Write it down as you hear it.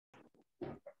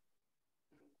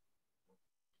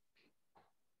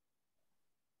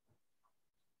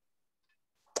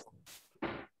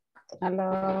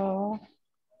Hello.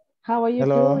 How are you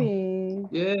Hello. doing?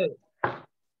 Yeah.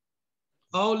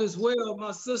 All is well,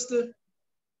 my sister.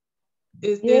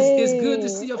 It's good to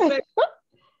see your face.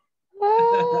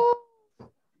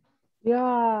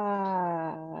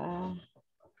 Yeah.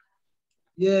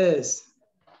 Yes.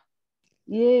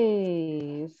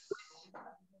 Yes.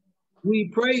 We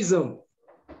praise him.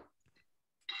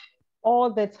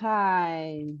 All the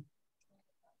time.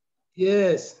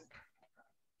 Yes.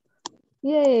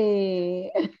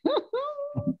 Yay.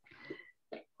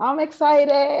 I'm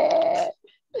excited.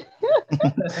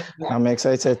 I'm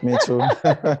excited, me too.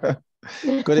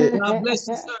 Good. God bless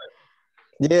you, sir.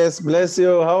 Yes, bless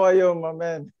you. How are you, my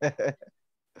man?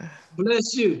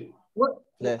 Bless you.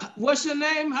 Bless. What's your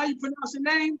name? How you pronounce your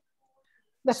name?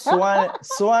 Suoane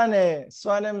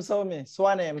Msomi.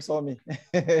 Suoane Msomi.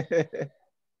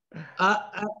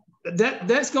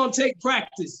 That's gonna take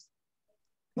practice.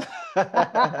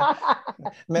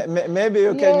 Maybe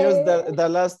you can use the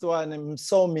last one,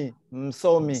 Msomi.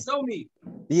 Msomi.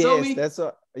 Yes, Msomi. that's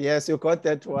what. Yes, you got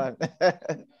that one.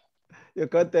 You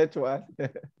got that one.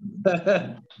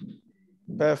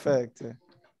 Perfect.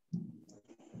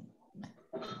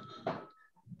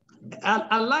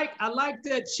 I like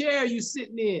that chair you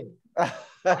sitting in.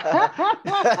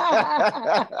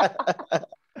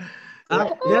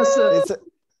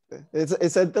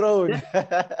 It's a throne.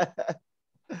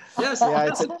 That's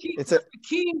a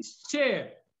king's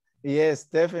chair. Yes,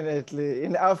 definitely.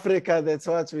 In Africa, that's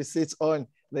what we sit on.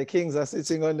 The kings are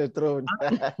sitting on the throne. I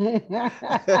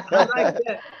like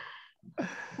that.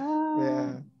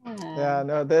 Yeah,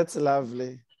 no, that's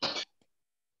lovely.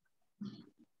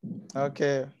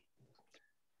 Okay.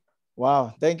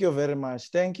 Wow, thank you very much.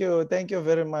 Thank you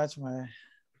very much,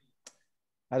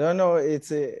 I don't know,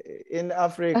 it's in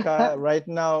Africa right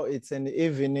now, it's an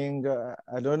evening.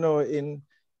 I don't know in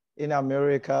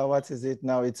America, what is it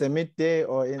now? It's a midday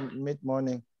or in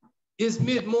mid-morning? It's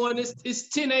mid-morning, it's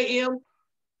 10 a.m.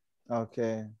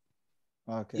 Okay.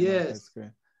 Okay, yes. No, that's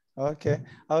great. Okay,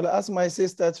 I'll ask my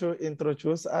sister to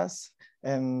introduce us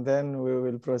and then we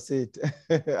will proceed.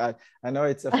 I know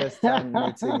it's the first time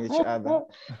meeting each other.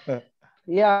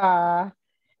 Yeah,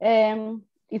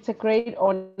 it's a great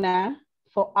honor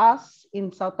for us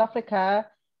in South Africa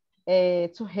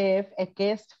to have a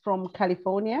guest from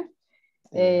California,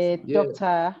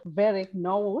 Dr. Verrick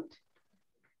Norwood.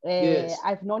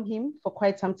 I've known him for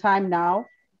quite some time now,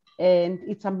 and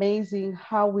it's amazing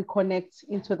how we connect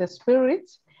into the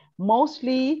spirit.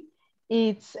 Mostly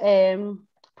it's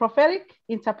prophetic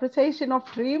interpretation of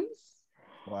dreams.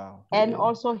 Wow. And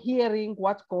also hearing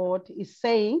what God is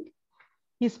saying.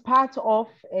 He's part of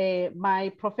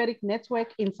my prophetic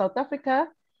network in South Africa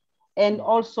and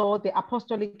also the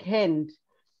apostolic hand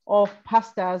of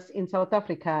pastors in South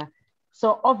Africa.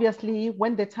 So obviously,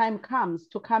 when the time comes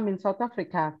to come in South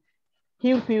Africa,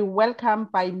 he'll be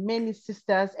welcomed by many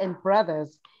sisters and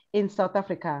brothers in South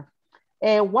Africa.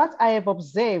 What I have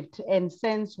observed and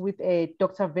sensed with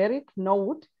Dr. Verrick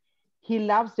Norwood, he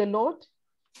loves the Lord.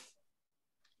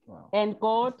 Wow. And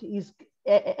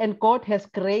God has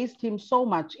graced him so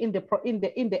much in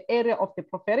the area of the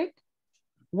prophetic,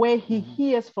 where he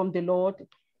hears from the Lord,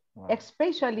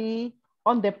 especially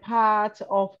on the part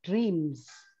of dreams.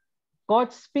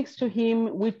 God speaks to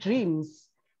him with dreams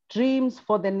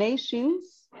for the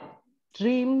nations,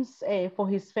 dreams for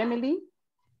his family,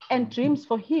 and dreams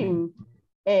for him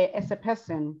as a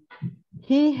person.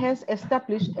 He has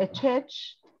established a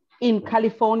church in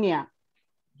California.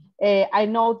 I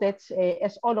know that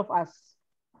as all of us,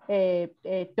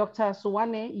 Dr.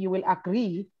 Suoane, you will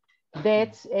agree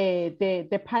that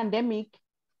the pandemic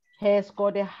has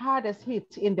got the hardest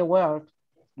hit in the world.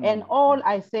 And all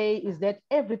I say is that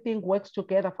everything works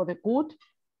together for the good,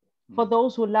 for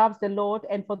those who love the Lord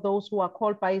and for those who are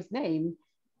called by his name.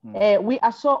 We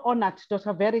are so honored,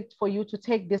 Dr. Verrick, for you to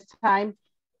take this time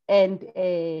and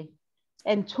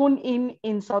tune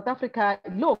in South Africa.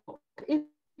 Look, if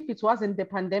it wasn't the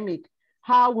pandemic,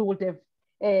 how we would have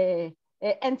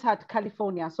entered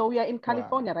California. So we are in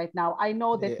California right now. I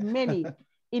know that many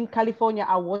in California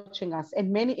are watching us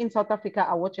and many in South Africa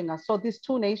are watching us. So these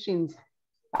two nations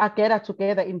are gathered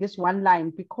together in this one line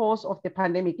because of the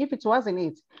pandemic. If it wasn't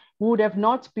it, we would have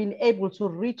not been able to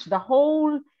reach the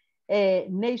whole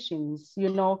nations. You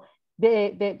know,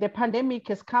 the pandemic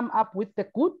has come up with the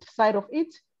good side of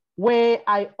it, where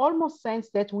I almost sense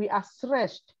that we are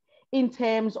stretched in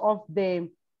terms of the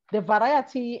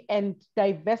variety and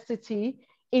diversity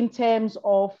in terms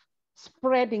of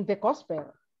spreading the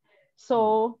gospel.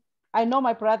 So I know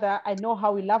my brother, I know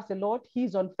how he loves the Lord.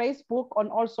 He's on Facebook, on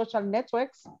all social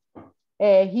networks.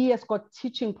 He has got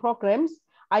teaching programs.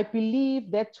 I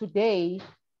believe that today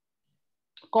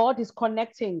God is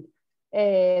connecting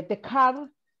the car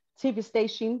TV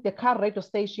station, the car radio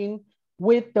station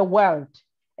with the world,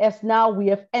 as now we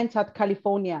have entered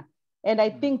California. And I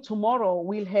think tomorrow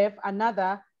we'll have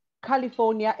another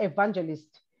California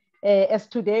evangelist. As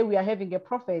today we are having a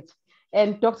prophet,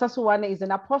 and Dr. Suoane is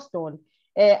an apostle.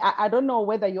 I don't know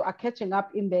whether you are catching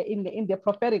up in the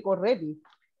prophetic already,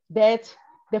 that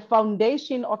the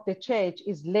foundation of the church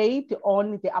is laid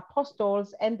on the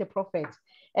apostles and the prophets.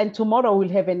 And tomorrow we'll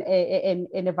have an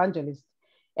evangelist.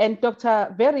 And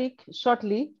Dr. Verrick,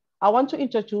 shortly, I want to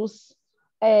introduce,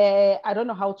 I don't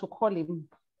know how to call him,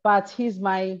 but he's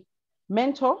my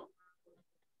mentor.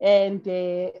 And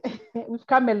we've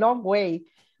come a long way.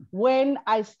 When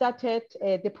I started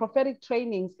the prophetic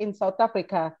trainings in South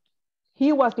Africa,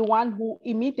 he was the one who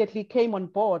immediately came on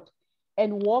board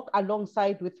and walked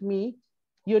alongside with me,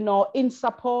 you know, in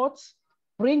support,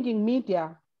 bringing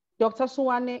media. Dr.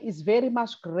 Suoane is very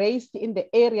much graced in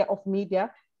the area of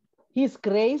media. He's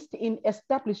graced in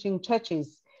establishing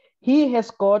churches. He has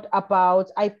got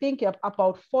about, I think,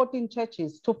 about 14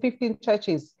 churches to 15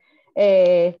 churches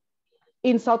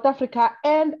in South Africa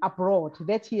and abroad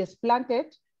that he has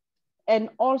planted. And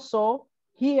also,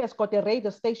 he has got a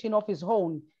radio station of his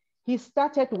own. He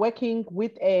started working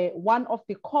with one of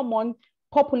the common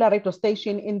popular radio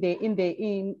station in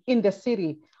the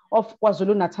city of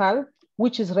KwaZulu-Natal,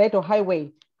 which is Radio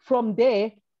Highway. From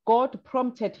there, God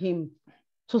prompted him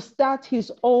to start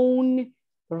his own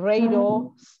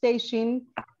radio station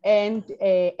and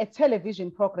a television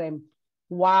program.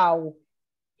 Wow,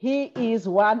 he is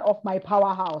one of my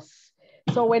powerhouse.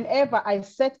 So whenever I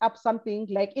set up something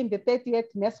like in the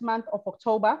 30th next month of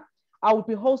October, I will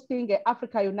be hosting an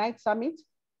Africa Unite Summit,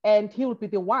 and he will be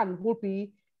the one who will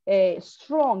be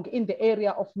strong in the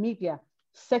area of media,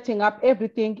 setting up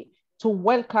everything to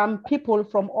welcome people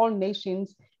from all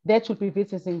nations that will be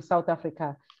visiting South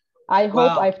Africa. I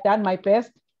hope I've done my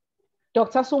best.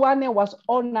 Dr. Suoane was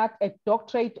honored a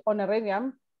doctorate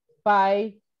honorarium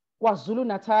by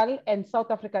KwaZulu-Natal and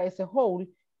South Africa as a whole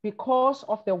because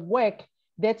of the work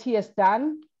that he has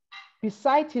done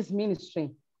besides his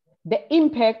ministry, the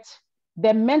impact, the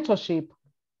mentorship,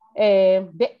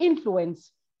 the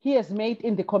influence he has made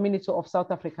in the community of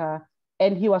South Africa,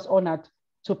 and he was honored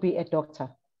to be a doctor.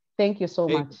 Thank you so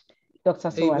much, Dr.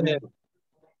 Suoane.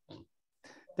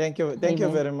 Thank you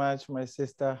very much, my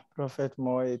sister, Prophet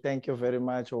Mooi. Thank you very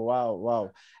much. Wow,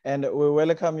 wow. And we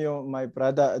welcome you, my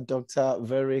brother, Dr.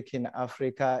 Verrick in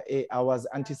Africa. I was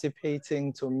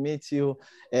anticipating to meet you,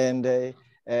 and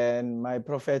my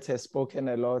prophet has spoken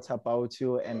a lot about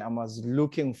you, and I was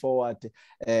looking forward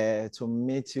to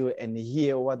meet you and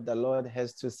hear what the Lord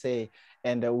has to say.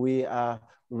 And we are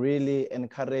really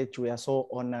encouraged. We are so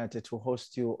honored to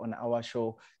host you on our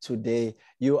show today.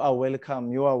 You are welcome.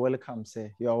 You are welcome,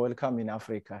 sir. You are welcome in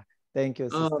Africa. Thank you,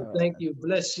 sister. Oh, thank you.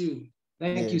 Bless you.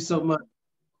 Thank you so much.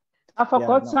 I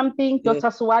forgot something. Dr.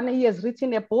 Suoane, he has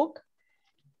written a book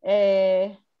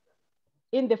in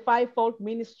the fivefold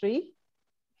ministry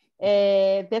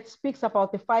that speaks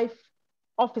about the 5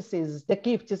 offices, the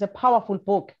gift. Is a powerful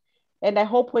book. And I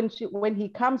hope when he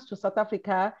comes to South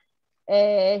Africa,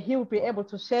 he will be able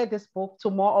to share this book to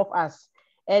more of us.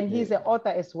 And he's an author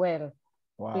as well.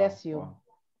 Wow. Bless you. Wow.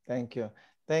 Thank you.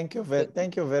 Thank you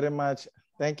very much.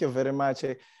 Thank you very much,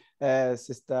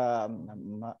 Sister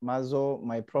Mazo,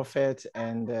 my prophet,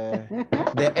 and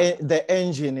the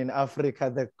engine in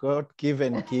Africa, the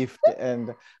God-given gift.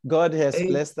 And God has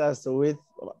blessed us with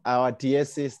our dear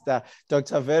sister,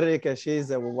 Dr. Verrick. She's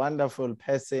a wonderful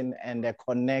person and a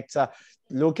connector.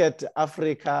 Look at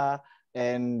Africa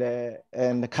and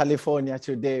California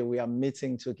today. We are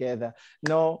meeting together.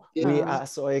 No, we are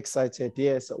so excited.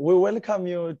 Yes, we welcome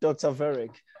you, Dr.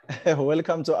 Verrick.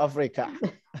 Welcome to Africa.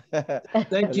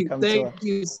 Thank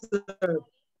you, sir.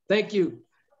 Thank you.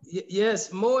 Yes,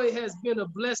 Mooi has been a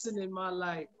blessing in my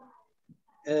life.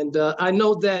 And I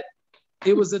know that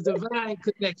it was a divine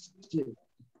connection.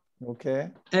 Okay.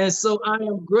 And so I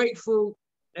am grateful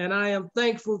and I am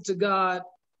thankful to God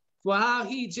for how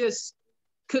he just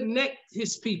connect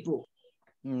his people.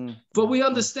 For we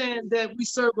understand that we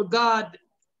serve a God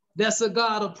that's a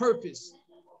God of purpose.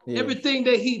 Yes. Everything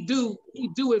that he do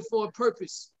it for a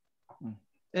purpose.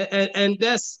 And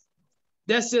that's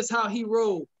just how he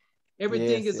rolled.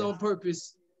 Everything is on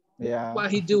purpose. Yeah. Why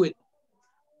he do it.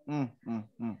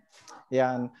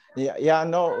 Yeah,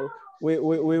 no, we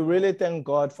really thank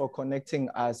God for connecting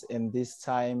us in this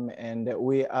time, and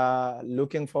we are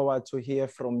looking forward to hear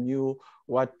from you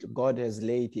what God has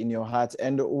laid in your heart.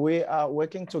 And we are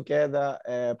working together,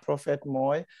 Prophet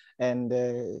Mooi, and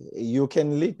you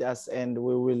can lead us, and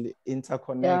we will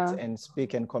interconnect and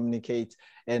speak and communicate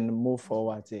and move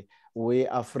forward. We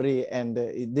are free, and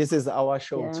this is our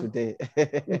show today.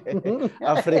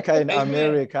 Africa in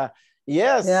America.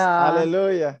 Yes,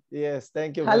 hallelujah. Yes,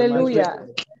 thank you very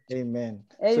much. Amen.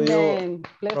 Amen.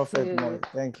 So Prophet Mooi,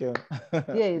 thank you.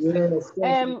 Yes.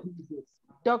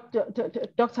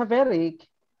 Dr. Verrick,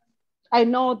 I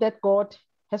know that God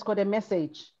has got a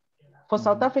message for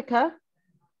South Africa,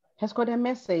 has got a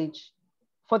message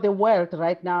for the world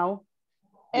right now,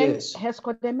 and has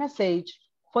got a message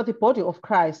for the body of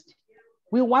Christ.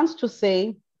 We want to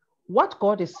say what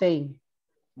God is saying.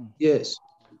 Yes.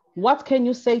 What can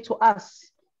you say to us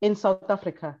in South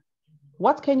Africa?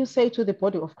 What can you say to the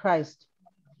body of Christ?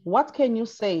 What can you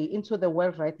say into the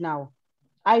world right now?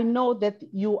 I know that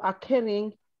you are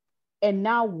carrying a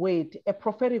now word, a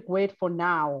prophetic word for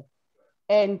now.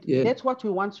 And that's what we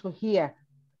want to hear.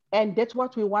 And that's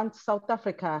what we want South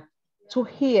Africa to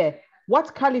hear.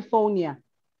 What California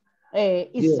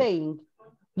is saying,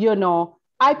 you know,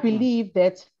 I believe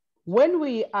that when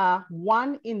we are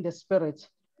one in the spirit,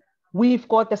 we've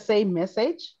got the same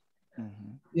message.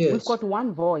 We've got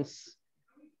one voice.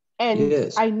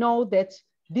 And I know that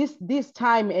this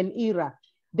time and era,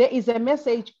 there is a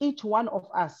message each one of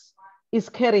us is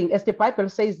carrying, as the Bible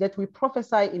says that we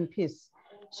prophesy in peace.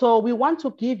 So we want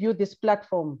to give you this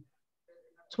platform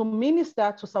to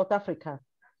minister to South Africa.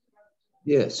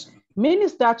 Yes.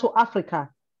 Minister to Africa.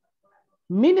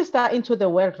 Minister into the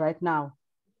world right now.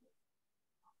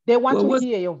 They want to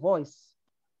hear your voice.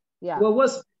 Yeah. Well,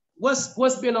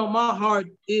 what's been on my heart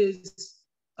is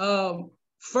 1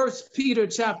 Peter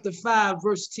chapter 5,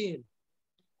 verse 10.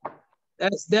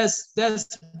 That's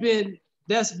been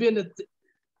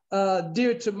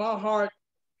dear to my heart,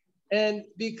 and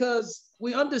because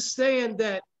we understand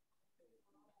that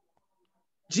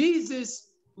Jesus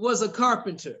was a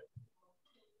carpenter.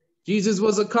 Jesus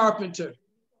was a carpenter.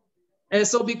 And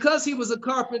so because he was a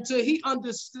carpenter, he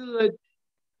understood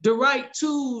the right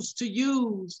tools to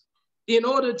use in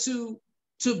order to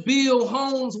build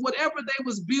homes, whatever they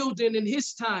was building in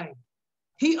his time.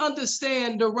 He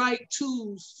understand the right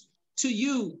tools to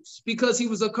use because he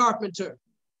was a carpenter.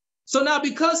 So now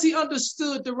because he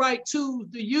understood the right tools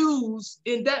to use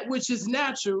in that which is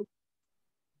natural,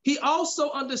 he also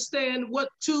understand what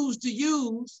tools to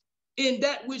use in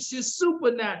that which is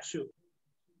supernatural,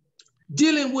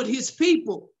 dealing with his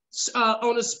people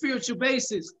on a spiritual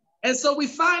basis. And so we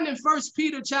find in 1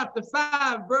 Peter chapter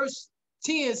 5, verse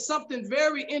 10, something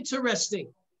very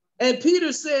interesting. And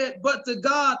Peter said, but the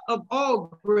God of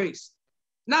all grace.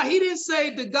 Now, he didn't say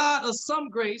the God of some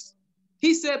grace.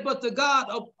 He said, but the God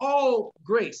of all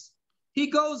grace. He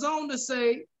goes on to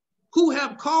say, who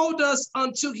have called us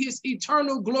unto his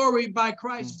eternal glory by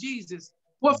Christ Jesus.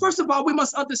 Well, first of all, we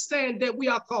must understand that we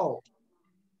are called.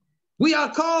 We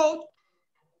are called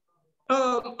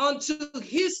unto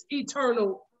his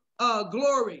eternal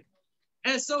glory.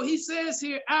 And so he says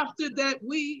here, after that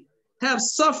we have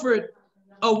suffered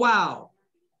a while.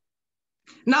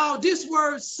 Now, this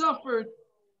word suffered,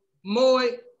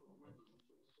 Mooi,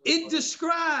 it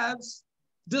describes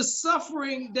the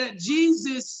suffering that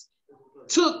Jesus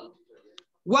took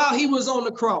while he was on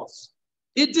the cross.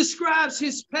 It describes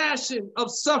his passion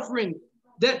of suffering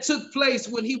that took place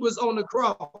when he was on the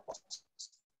cross.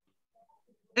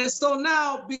 And so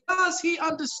now, because he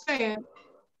understands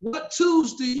what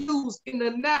tools to use in the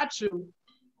natural,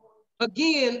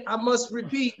 again, I must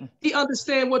repeat, he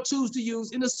understands what tools to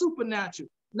use in the supernatural.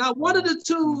 Now, one of the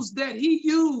tools that he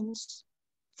used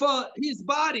for his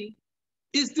body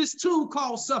is this tool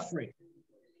called suffering.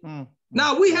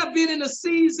 Now, we have been in a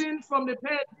season from the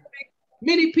pandemic.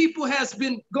 Many people has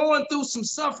been going through some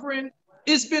suffering.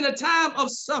 It's been a time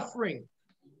of suffering.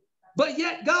 But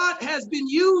yet God has been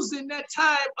using that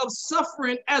time of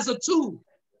suffering as a tool.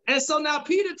 And so now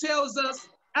Peter tells us,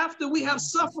 after we have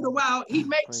suffered a while, he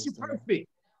makes you perfect.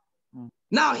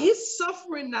 Now his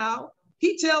suffering now,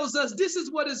 he tells us this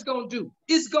is what it's going to do.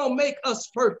 It's going to make us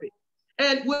perfect.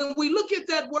 And when we look at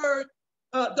that word,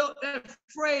 that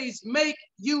phrase, make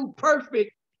you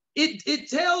perfect, it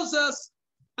tells us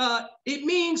it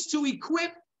means to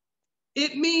equip,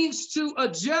 it means to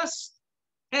adjust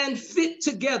and fit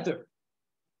together.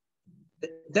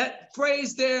 That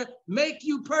phrase there, make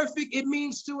you perfect, it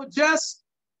means to adjust,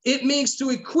 it means to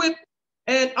equip,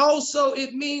 and also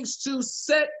it means to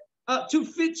set, to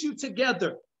fit you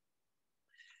together.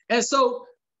 And so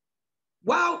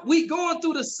while we going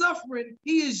through the suffering,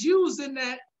 he is using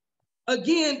that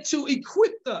again to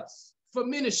equip us for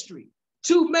ministry,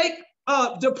 to make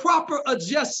the proper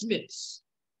adjustments,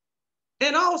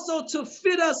 and also to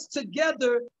fit us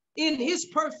together in his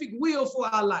perfect will for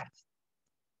our life.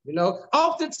 You know,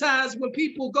 oftentimes when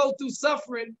people go through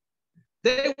suffering,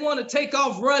 they want to take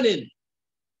off running.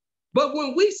 But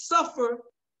when we suffer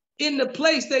in the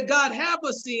place that God have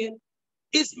us in,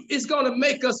 it's going to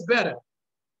make us better.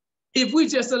 If we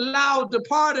just allow the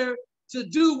potter to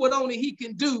do what only he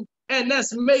can do, and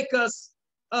that's make us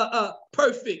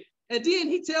perfect. And then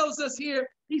he tells us here,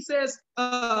 he says,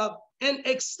 and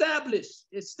establish.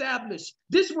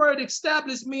 This word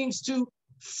establish means to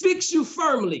fix you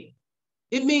firmly.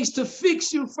 It means to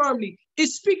fix you firmly.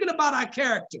 It's speaking about our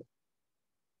character.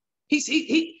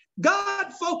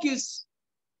 God's focus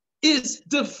is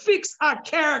to fix our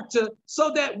character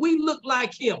so that we look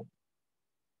like him.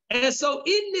 And so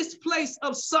in this place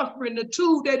of suffering, the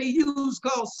tool that he used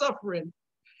called suffering,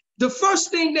 the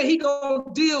first thing that he gonna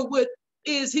deal with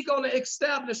is he gonna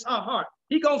establish our heart.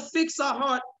 He gonna fix our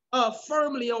heart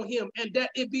firmly on him, and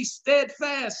that it be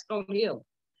steadfast on him.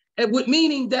 And with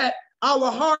meaning that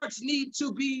our hearts need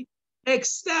to be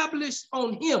established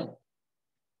on him.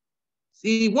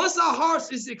 See, once our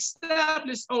hearts is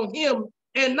established on him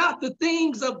and not the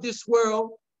things of this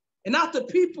world and not the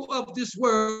people of this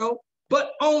world,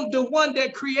 but on the one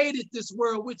that created this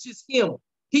world, which is him.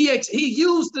 He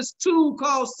used this tool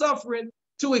called suffering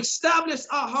to establish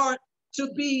our heart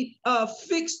to be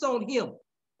fixed on him.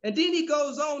 And then he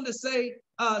goes on to say,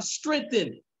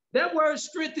 strengthen. That word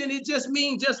strengthen, it just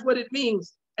means just what it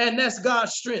means, and that's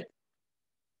God's strength.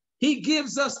 He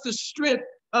gives us the strength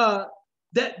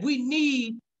that we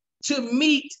need to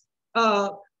meet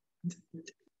the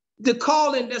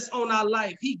calling that's on our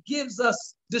life. He gives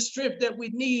us the strength that we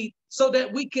need so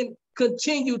that we can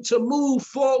continue to move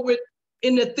forward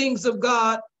in the things of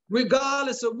God,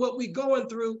 regardless of what we're going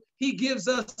through. He gives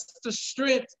us the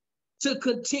strength to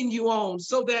continue on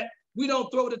so that we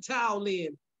don't throw the towel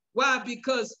in. Why?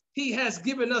 Because he has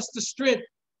given us the strength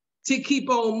to keep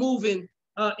on moving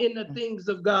in the things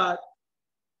of God.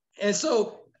 And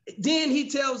so then he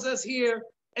tells us here,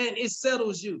 and it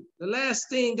settles you. The last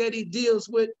thing that he deals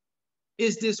with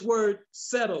is this word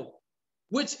settle,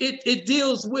 which it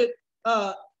deals with,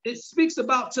 it speaks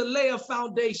about to lay a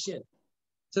foundation,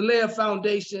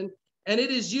 and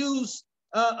it is used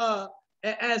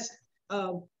as,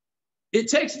 it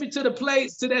takes me to the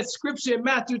place, to that scripture in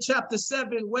Matthew chapter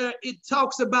 7, where it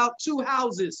talks about two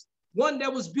houses, one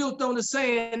that was built on the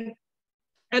sand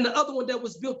and the other one that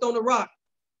was built on the rock.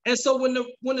 And so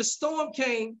when the storm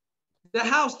came, the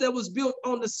house that was built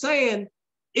on the sand,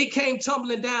 it came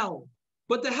tumbling down.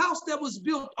 But the house that was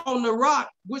built on the rock,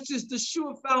 which is the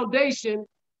sure foundation,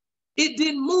 it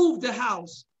didn't move the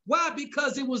house. Why?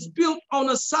 Because it was built on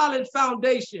a solid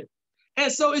foundation.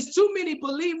 And so it's too many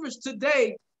believers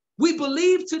today. We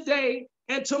believe today,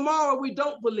 and tomorrow we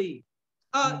don't believe.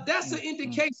 That's an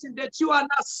indication that you are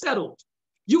not settled.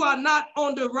 You are not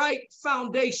on the right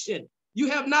foundation. You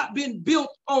have not been built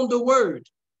on the word.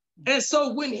 And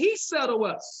so when he settles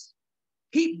us,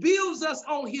 he builds us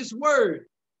on his word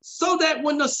so that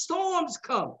when the storms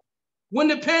come, when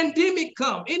the pandemic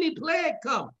come, any plague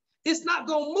come, it's not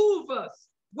going to move us.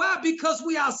 Why? Because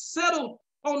we are settled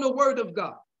on the word of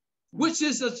God, which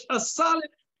is a solid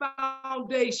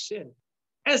foundation.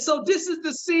 And so this is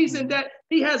the season that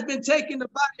he has been taking the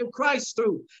body of Christ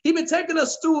through. He's been taking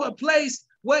us through a place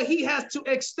where he has to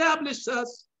establish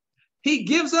us. He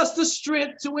gives us the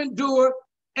strength to endure,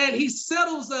 and he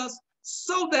settles us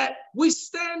so that we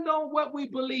stand on what we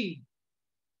believe.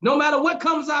 No matter what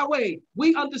comes our way,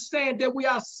 we understand that we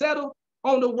are settled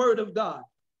on the word of God.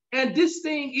 And this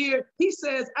thing here, he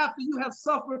says, after you have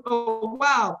suffered a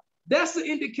while, that's the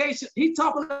indication. He's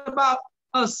talking about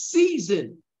a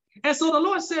season. And so the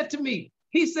Lord said to me,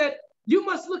 he said, you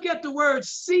must look at the word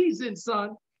season,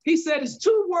 son. He said, it's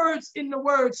two words in the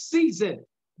word season.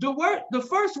 The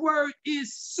first word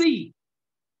is sea.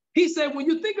 He said, when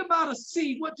you think about a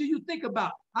sea, what do you think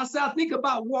about? I said, I think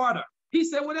about water. He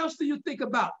said, what else do you think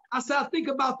about? I said, I think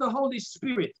about the Holy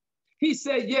Spirit. He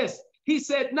said, yes. He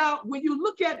said, now, when you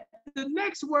look at the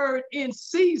next word in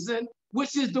season,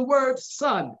 which is the word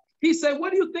son, he said,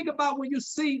 what do you think about when you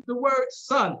see the word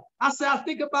son? I said, I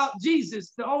think about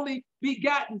Jesus, the only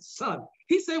begotten son.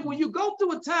 He said, when you go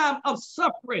through a time of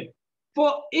suffering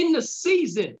for in the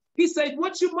season, he said,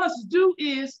 what you must do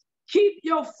is keep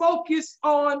your focus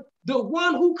on the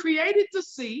one who created the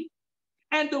sea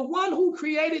and the one who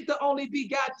created the only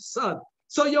begotten son.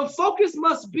 So your focus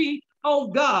must be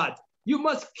on God. You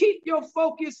must keep your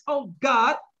focus on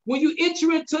God when you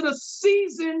enter into the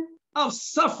season of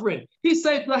suffering. He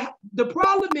said the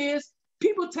problem is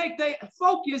people take their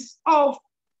focus off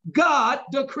God,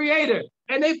 the creator,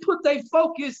 and they put their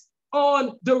focus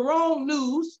on the wrong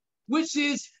news, which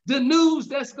is the news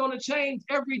that's going to change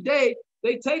every day.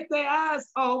 They take their eyes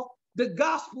off the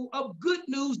gospel of good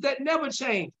news that never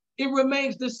change. It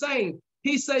remains the same.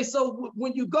 He says, so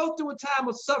when you go through a time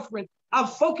of suffering, our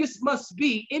focus must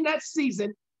be in that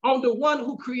season on the one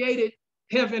who created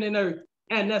heaven and earth,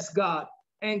 and that's God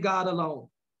and God alone.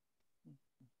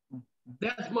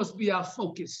 That must be our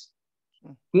focus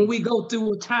when we go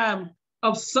through a time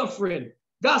of suffering.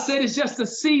 God said it's just a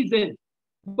season,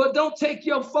 but don't take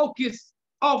your focus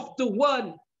off the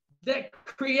one that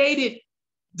created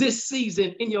this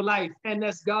season in your life, and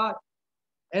that's God.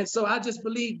 And so I just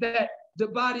believe that the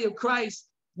body of Christ,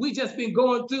 we just been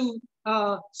going through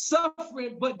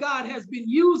suffering, but God has been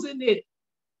using it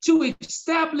to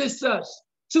establish us,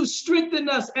 to strengthen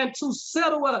us, and to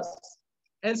settle us.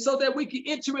 And so that we can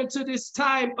enter into this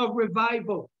time of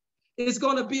revival. It's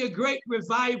going to be a great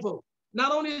revival.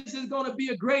 Not only is it going to be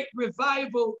a great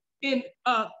revival in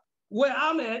where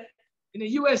I'm at, in the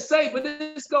USA, but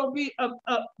it's going to be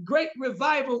a great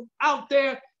revival out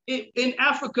there in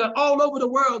Africa, all over the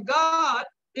world. God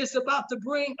is about to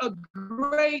bring a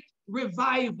great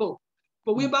revival.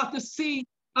 But we're about to see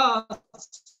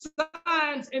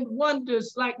signs and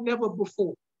wonders like never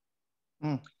before.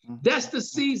 That's the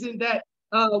season that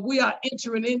we are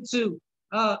entering into,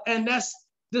 and that's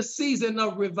the season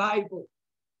of revival.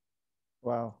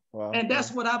 Wow, wow. And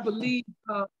that's what I believe,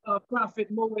 Prophet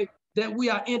Mooi, that we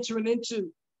are entering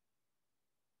into.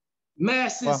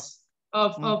 Masses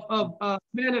of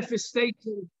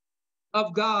manifestation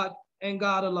of God and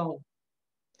God alone.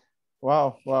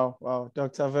 Wow, wow, wow.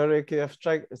 Dr. Verrick, you have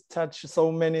touched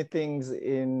so many things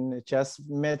in just a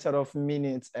matter of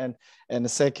minutes and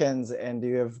seconds, and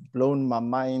you have blown my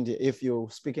mind. If you're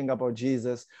speaking about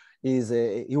Jesus,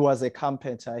 he was a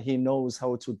carpenter. He knows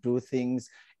how to do things.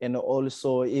 And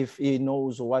also if he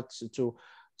knows what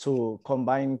to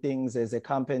combine things as a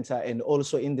carpenter, and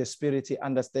also in the spirit, he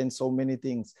understands so many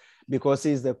things because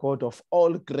he's the God of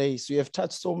all grace. You have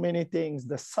touched so many things,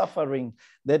 the suffering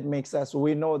that makes us,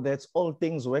 we know that all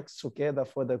things work together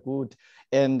for the good.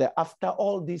 And after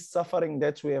all this suffering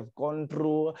that we have gone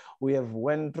through, we have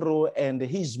went through, and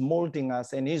he's molding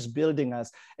us and he's building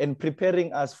us and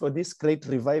preparing us for this great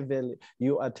revival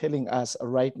you are telling us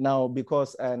right now.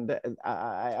 Because, and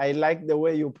I like the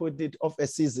way you put it, of a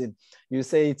season. You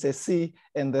say it's a sea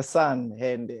and the sun,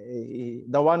 and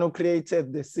the one who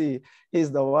created the sea is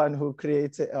the one who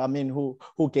created,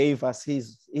 who gave us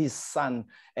his son.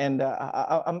 And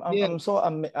I'm so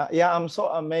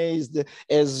amazed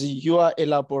as you are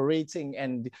elaborating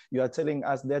and you are telling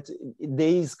us that there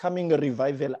is coming a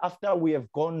revival after we have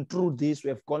gone through this, we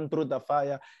have gone through the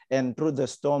fire and through the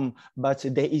storm, but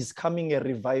there is coming a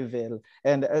revival.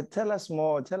 And tell us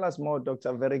more,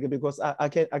 Dr. Verrick, because I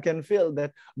can feel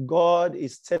that God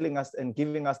is telling us and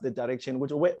giving us the direction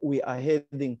which way we are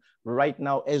heading right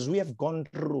now. As we have gone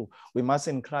through, we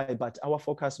mustn't cry, but our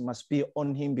focus must be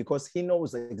on him, because he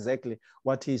knows exactly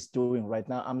what he's doing right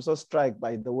now. I'm so struck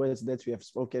by the words that we have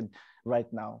spoken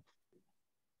right now.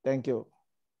 Thank you.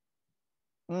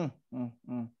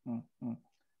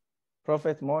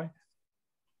 Prophet Mooi.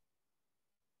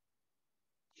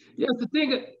 Yes,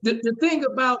 the thing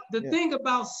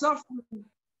about suffering.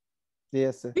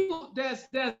 Yes, sir. People that's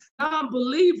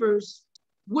non-believers,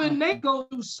 when they go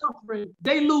through suffering,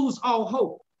 they lose all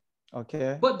hope.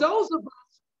 Okay. But those of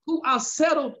us who are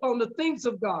settled on the things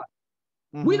of God,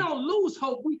 we don't lose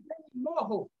hope, we gain more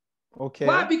hope. Okay.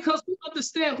 Why? Because we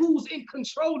understand who's in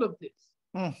control of this.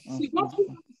 See, once we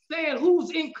understand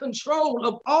who's in control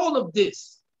of all of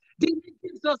this, then it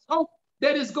gives us hope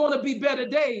that it's going to be better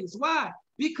days. Why?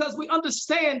 Because we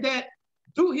understand that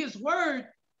through his word,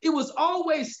 it was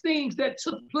always things that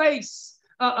took place,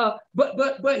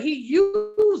 but he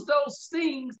used those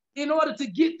things in order to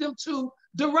get them to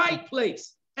the right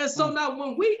place. And so now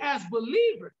when we as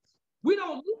believers, we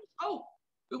don't lose hope.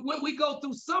 When we go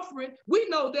through suffering, we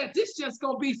know that this just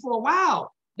gonna be for a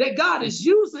while, that God is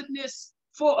using this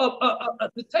for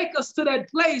to take us to that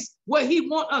place where he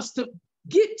wants us to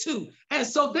get to. And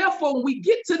so therefore, when we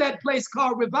get to that place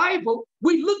called revival,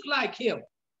 we look like him.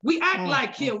 We act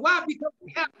like him. Why? Because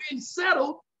we have been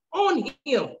settled on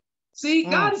him. See,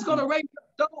 God is going to raise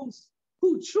up those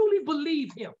who truly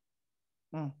believe him,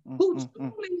 who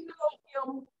truly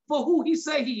know him for who he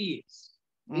say he is.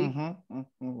 Okay.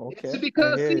 It's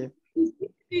because we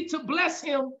need to bless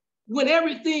him when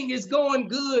everything is going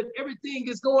good, everything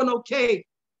is going okay.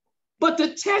 But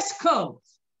the test comes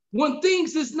when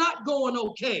things is not going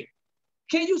okay?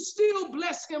 Can you still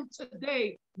bless him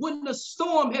today when the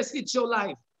storm has hit your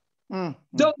life?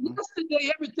 Though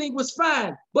yesterday everything was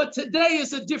fine, but today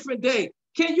is a different day.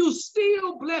 Can you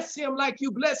still bless him like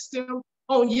you blessed him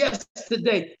on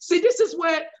yesterday? See, this is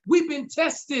where we've been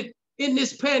tested in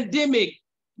this pandemic.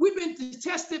 We've been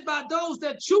tested by those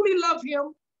that truly love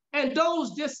him and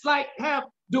those just like have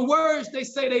the words they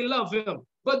say they love him.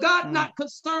 But God not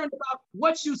concerned about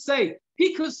what you say.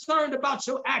 He concerned about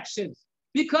your actions.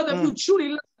 Because if you truly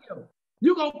love him,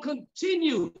 you're going to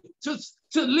continue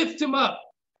to lift him up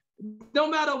no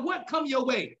matter what come your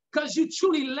way, because you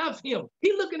truly love him.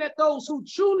 He's looking at those who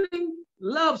truly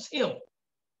loves him.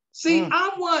 See,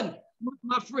 I'm one,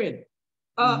 my friend.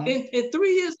 In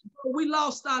 3 years ago, we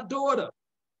lost our daughter.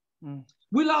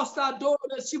 We lost our daughter.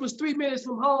 She was 3 minutes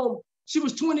from home. She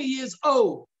was 20 years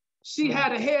old. She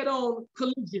had a head-on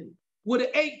collision with an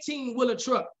 18-wheeler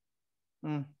truck.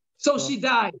 So she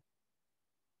died.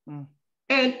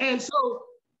 And so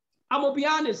I'm going to be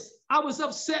honest, I was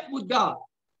upset with God.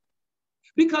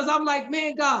 Because I'm like,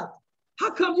 man, God,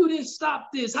 how come you didn't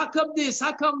stop this? How come this?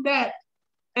 How come that?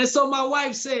 And so my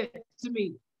wife said to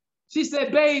me, she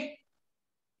said, babe,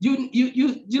 you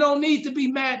don't need to be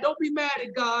mad. Don't be mad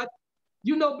at God.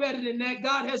 You know better than that.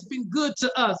 God has been good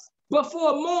to us. But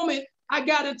for a moment, I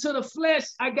got into the flesh.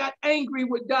 I got angry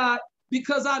with God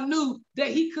because I knew that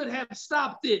he could have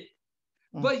stopped it,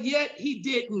 but yet he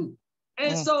didn't.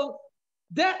 And so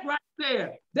that right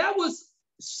there, that was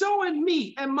showing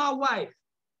me and my wife,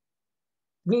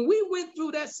 when we went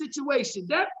through that situation,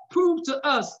 that proved to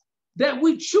us that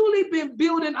we truly been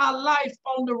building our life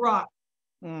on the rock.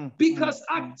 Because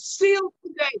I still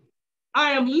today,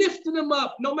 I am lifting them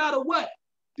up no matter what,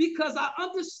 because I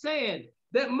understand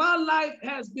that my life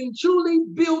has been truly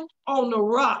built on the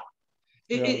rock.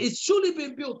 It's truly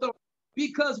been built on,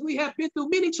 because we have been through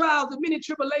many trials and many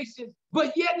tribulations,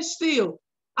 but yet and still,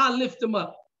 I lift them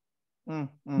up.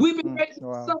 We've been raising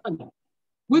a son.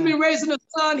 We've been raising a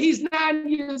son. He's 9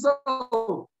 years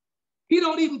old. He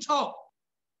don't even talk.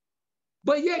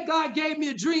 But yet God gave me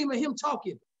a dream of him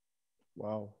talking.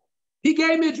 Wow. He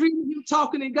gave me a dream of him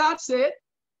talking, and God said,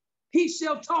 he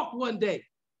shall talk one day.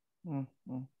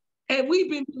 And we've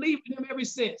been believing him ever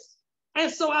since. And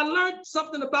so I learned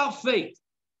something about faith.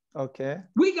 Okay.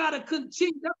 We got to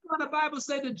continue. That's why the Bible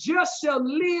says the just shall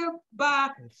live by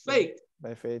faith.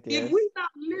 By faith, yes. If we're not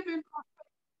living by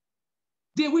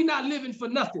faith, then we're not living for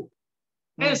nothing.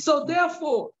 And so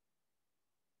therefore,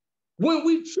 when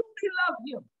we truly love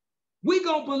him, we're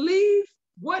going to believe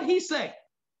what he said.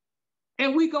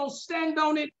 And we're going to stand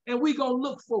on it, and we're going to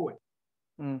look for it.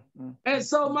 And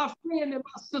so my friend and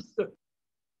my sister,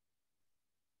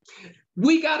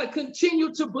 we got to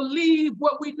continue to believe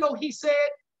what we know he said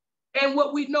and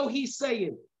what we know he's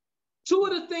saying. Two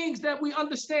of the things that we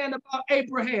understand about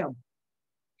Abraham.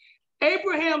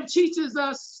 Abraham teaches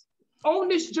us on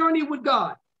this journey with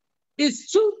God is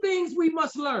two things we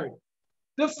must learn.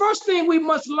 The first thing we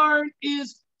must learn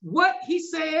is what he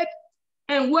said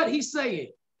and what he's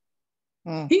saying.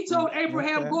 He told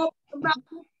Abraham, go up to the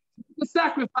mountain to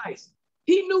sacrifice.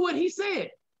 He knew what he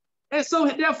said. And so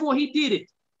therefore he did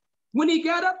it. When he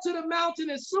got up to the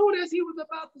mountain, as soon as he was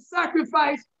about to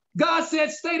sacrifice, God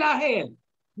said, stay thy hand.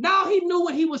 Now he knew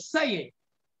what he was saying.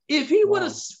 If he would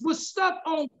have was stuck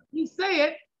on what he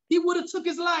said, he would have took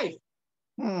his life.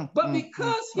 But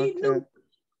because he knew,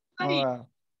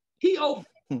 he obeyed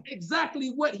exactly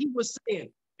what he was saying.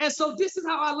 And so this is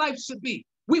how our life should be.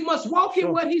 We must walk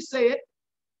in what he said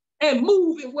and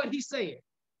move in what he said.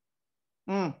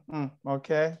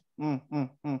 Okay.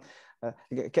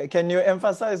 Can you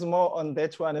emphasize more on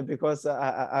that one? Because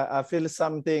I feel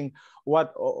something,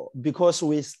 because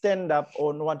we stand up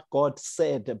on what God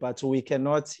said, but we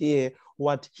cannot hear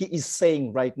what he is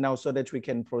saying right now, so that we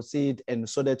can proceed and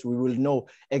so that we will know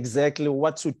exactly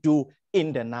what to do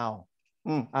in the now.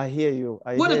 I hear you.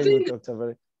 I hear you, Dr.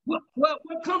 Verrick.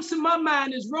 What comes to my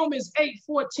mind is Romans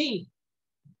 8:14.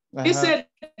 It said,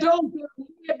 those that are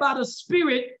led by the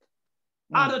Spirit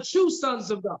are the true sons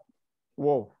of God.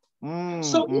 Whoa.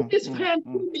 So in this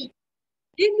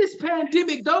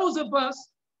pandemic, those of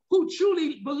us who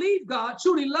truly believe God,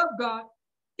 truly love God,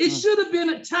 it should have been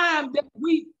a time that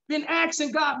we've been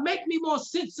asking God, make me more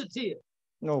sensitive.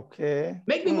 Okay.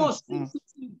 Make me more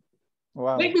sensitive.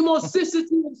 Wow. Make me more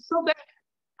sensitive so that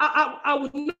I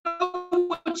would know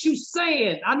what you're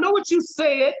saying. I know what you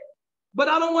said, but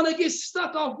I don't want to get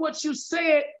stuck on what you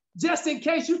said just in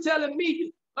case you're telling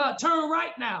me turn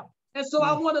right now. And so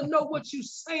I want to know what you're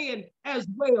saying as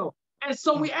well. And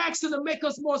so we ask him to make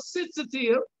us more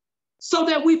sensitive so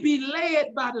that we be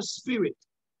led by the Spirit.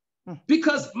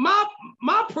 Because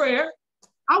my prayer,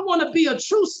 I want to be a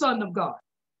true son of God.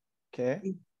 Okay.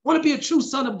 I want to be a true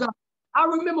son of God. I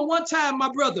remember one time, my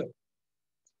brother,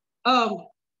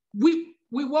 we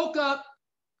woke up,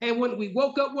 and when we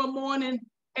woke up one morning,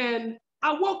 and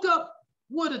I woke up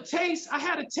with a taste. I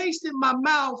had a taste in my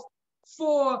mouth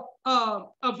for a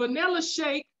vanilla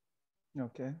shake,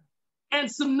 okay,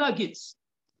 and some nuggets.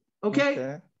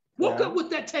 Okay. Woke up with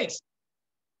that taste.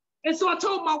 And so I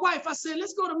told my wife, I said,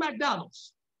 let's go to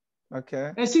McDonald's.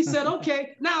 Okay. And she said,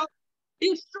 okay. Now,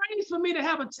 it's strange for me to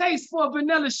have a taste for a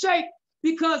vanilla shake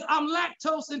because I'm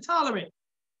lactose intolerant.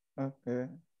 Okay.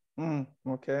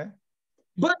 Okay.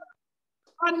 But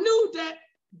I knew that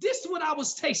this is what I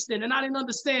was tasting, and I didn't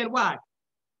understand why.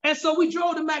 And so we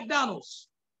drove to McDonald's.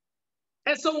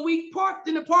 And so when we parked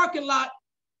in the parking lot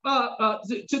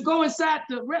to go inside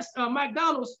the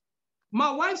McDonald's,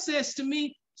 my wife says to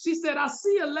me, she said, I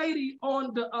see a lady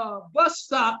on the bus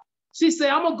stop. She said,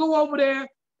 I'm going to go over there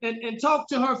and talk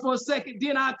to her for a second.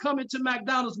 Then I'll come into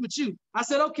McDonald's with you. I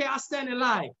said, okay, I'll stand in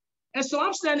line. And so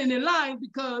I'm standing in line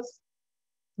because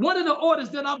one of the orders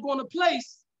that I'm going to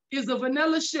place is a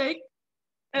vanilla shake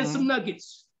and some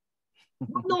nuggets.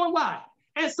 Not knowing why.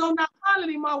 And so now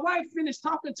finally my wife finished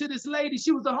talking to this lady.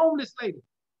 She was a homeless lady.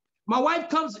 My wife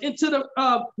comes into the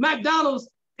McDonald's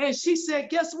and she said,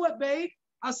 guess what, babe?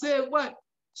 I said, what?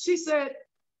 She said,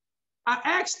 I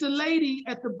asked the lady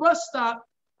at the bus stop,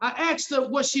 I asked her,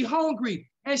 was she hungry?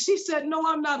 And she said, no,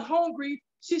 I'm not hungry.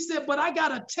 She said, but I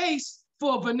got a taste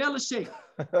for a vanilla shake.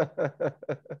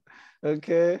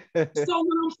 Okay. So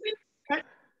when I'm saying that,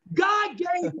 God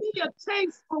gave me a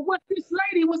taste for what this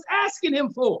lady was asking him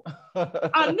for.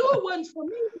 I knew it wasn't for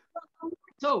me because I'm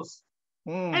lactose.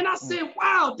 And I said,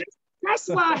 wow, that's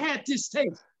why I had this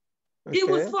taste. Okay. It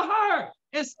was for her.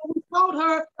 And so we bought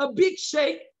her a big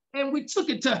shake and we took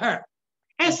it to her.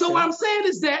 And so what I'm saying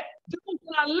is that those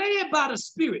that are led by the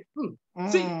Spirit.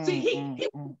 See, he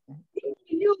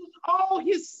used all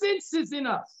his senses in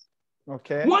us.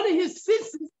 Okay. One of his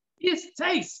senses is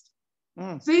taste.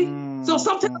 See? So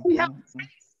sometimes we have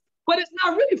taste, but it's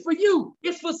not really for you.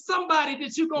 It's for somebody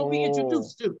that you're going to be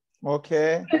introduced to.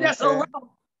 Okay. That's around.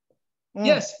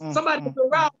 Yes, somebody that's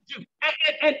around you.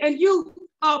 And you,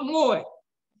 Mooi.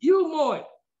 You, Mooi.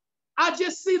 I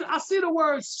see the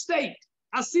word state.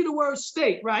 I see the word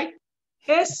state, right?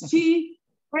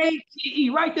 S-T-A-T-E.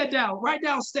 Write that down. Write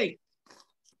down state.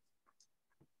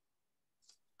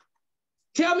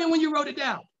 Tell me when you wrote it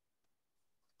down.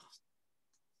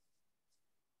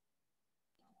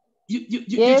 Yes, did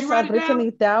you write I've written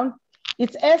it down.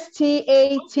 It's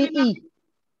S-T-A-T-E. Okay.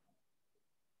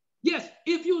 Yes,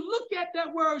 if you look at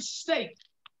that word state,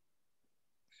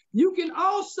 you can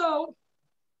also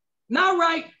now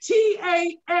write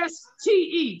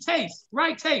T-A-S-T-E, taste,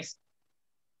 right? Taste.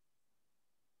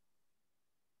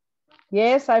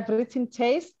 Yes, I've written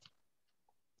taste.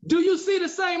 Do you see the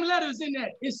same letters in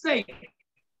that? It's state.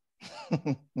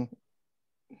 Okay.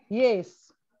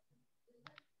 Yes.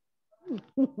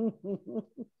 The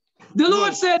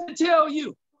Lord said to tell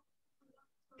you,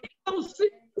 He don't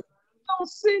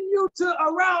send you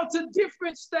around to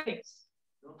different states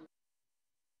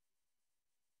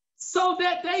so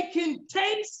that they can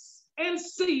taste and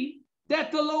see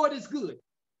that the Lord is good.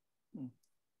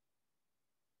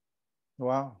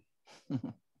 Wow.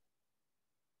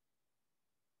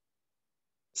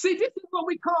 See, this is what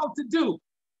we call to do.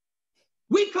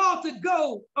 We call to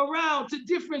go around to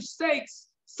different states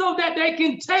so that they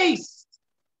can taste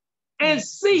and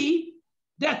see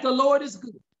that the Lord is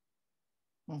good.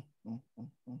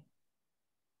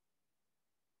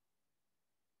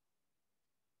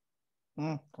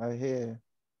 I hear.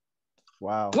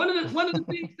 Wow. One of the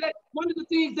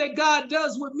things that God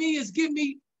does with me is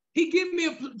He give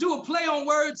me do a play on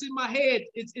words in my head.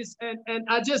 And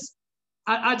I just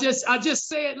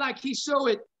say it like He show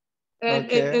it. And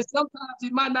sometimes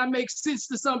it might not make sense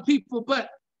to some people,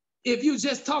 but if you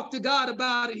just talk to God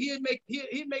about it, He'll make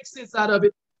sense out of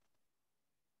it.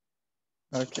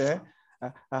 Okay.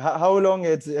 How long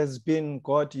it has been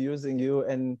God using you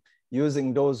and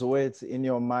using those words in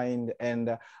your mind,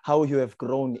 and how you have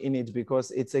grown in it,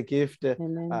 because it's a gift.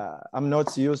 I'm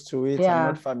not used to it.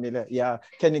 I'm not familiar. Yeah.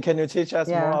 Can you teach us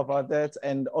more about that?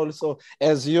 And also,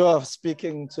 as you are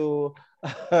speaking to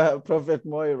Prophet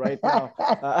Mooi right now,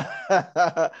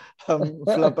 I'm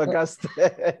flabbergasted.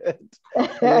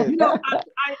 Yes. You know,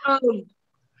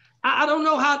 I don't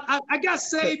know how I got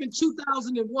saved in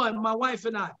 2001, my wife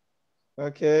and I.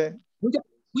 Okay.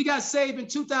 We got saved in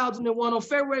 2001 on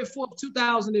February 4th,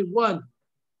 2001.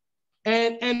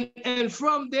 And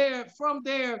from there,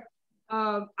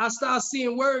 I started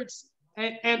seeing words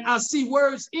and I see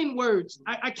words in words.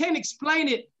 I can't explain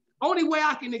it. Only way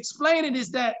I can explain it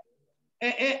is that,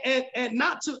 and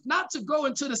not to go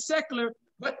into the secular,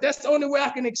 but that's the only way I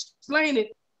can explain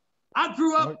it. I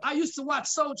grew up, I used to watch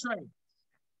Soul Train.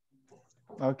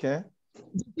 Okay.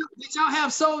 Did y'all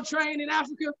have Soul Train in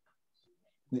Africa?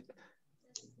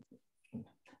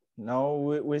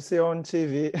 No, we see on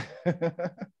TV.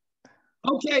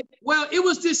 Okay, well, it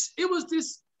was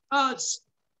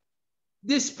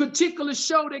this particular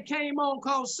show that came on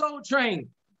called Soul Train.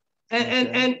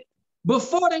 And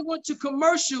before they went to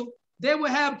commercial, they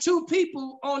would have two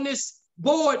people on this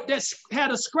board that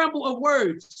had a scramble of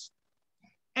words.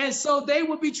 And so they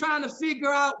would be trying to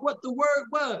figure out what the word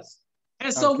was.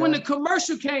 And so when the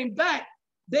commercial came back,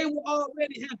 they would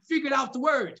already have figured out the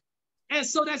word. And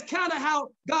so that's kind of how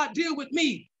God deal with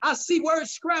me. I see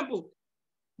words scrambled.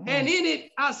 And in it,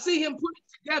 I see him put it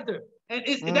together.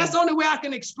 And that's the only way I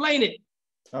can explain it.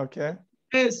 Okay.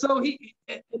 And so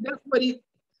that's what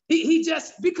he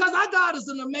just, because our God is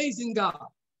an amazing God.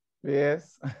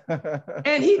 Yes.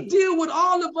 And he deal with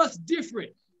all of us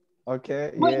different.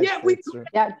 Okay. But yes,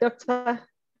 yet Doctor.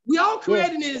 We all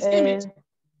created in his image,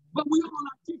 but we all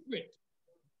are different.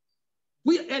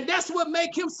 And that's what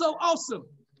makes him so awesome,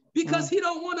 because he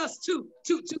don't want us to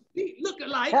be looking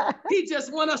like, he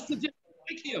just want us to just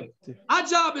be like him. Our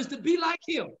job is to be like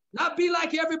him, not be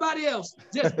like everybody else,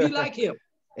 just be like him.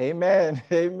 Amen.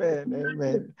 Amen.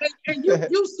 Amen. And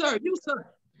you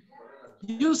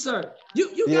sir, you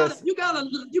got a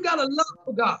love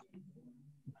for God.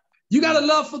 You got a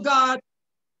love for God.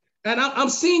 And I'm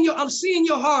seeing your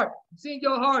heart. I'm seeing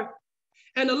your heart.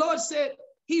 And the Lord said,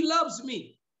 he loves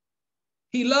me.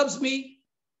 He loves me.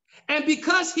 And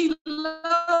because he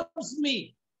loves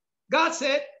me, God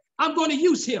said, I'm going to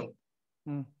use him.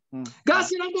 God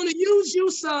said, I'm going to use you,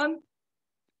 son,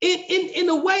 in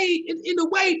a way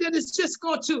that it's just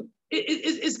going to,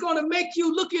 it's going to make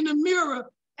you look in the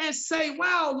mirror and say,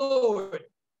 wow, Lord,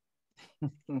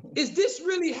 is this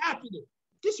really happening?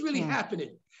 This really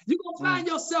happening? You're going to find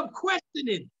yourself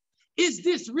questioning, is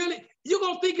this really? You're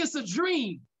going to think it's a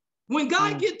dream. When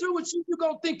God get through with you, you're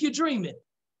going to think you're dreaming.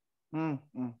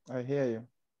 I hear you.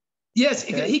 Yes,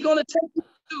 he's going to take you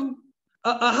to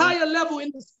a higher level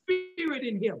in the spirit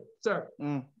in him, sir.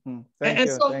 Thank you.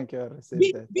 So thank you. I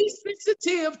received that. Be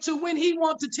sensitive to when he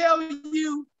wants to tell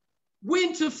you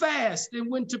when to fast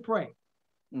and when to pray.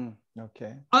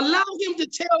 Okay. Allow him to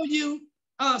tell you,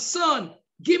 son,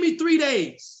 give me 3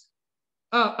 days.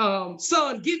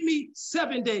 Son, give me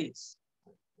 7 days.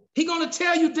 He's going to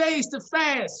tell you days to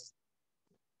fast,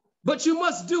 but you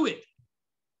must do it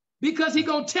because he's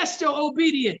going to test your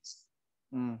obedience.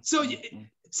 So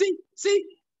see,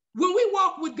 when we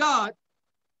walk with God,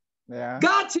 God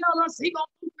tells us he's going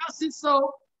to do us and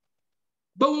so.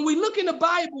 But when we look in the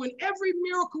Bible, in every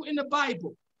miracle in the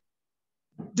Bible,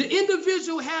 the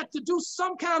individual had to do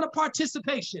some kind of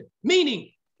participation.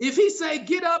 Meaning, if he say,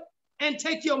 get up and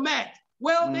take your mat,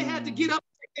 well, they had to get up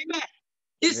and take their mat.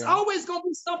 It's always going to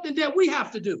be something that we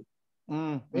have to do.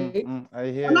 I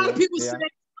hear a lot of people say,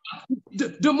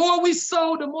 the more we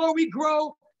sow, the more we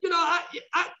grow. You know,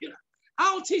 I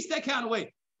don't teach that kind of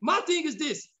way. My thing is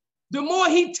this: the more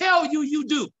he tell you, you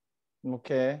do.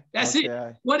 Okay. That's it.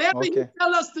 Whatever he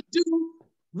tell us to do,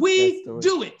 we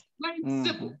do it. Plain and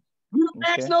simple. We don't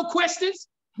ask no questions.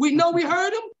 We know we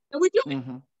heard him, and we do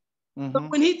it. But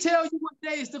when he tell you what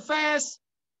days to fast,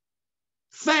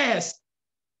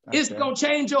 it's gonna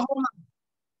change your whole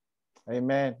life.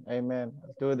 Amen. Amen.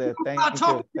 Do that. Thank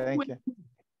you. Thank you.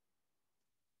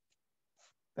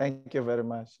 Thank you very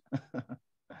much.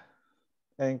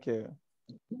 Thank you.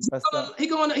 He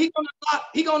gonna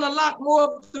unlock more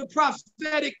of the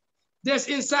prophetic that's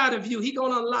inside of you. He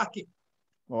gonna unlock it.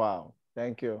 Wow.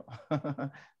 Thank you.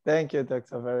 Thank you,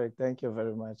 Dr. Verrick. Thank you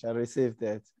very much. I received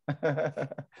that.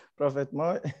 Prophet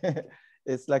Mooi,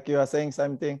 it's like you are saying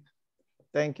something.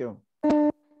 Thank you.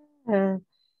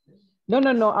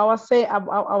 No. I was saying, I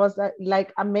was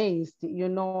like amazed, you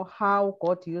know, how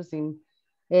God using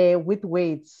with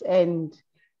words. And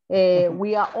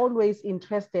we are always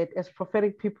interested as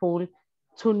prophetic people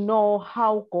to know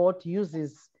how God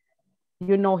uses,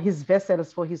 you know, his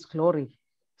vessels for his glory.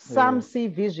 Some see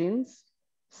visions,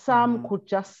 some could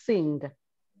just sing,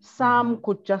 some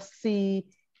could just see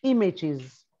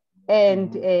images.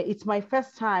 And it's my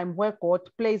first time where God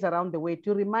plays around the way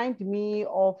to remind me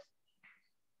of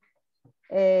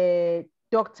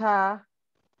Dr.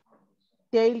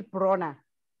 Dale Bronner.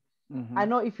 I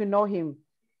know if you know him.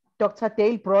 Dr.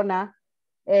 Dale Bronner,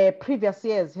 previous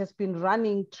years, has been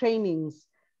running trainings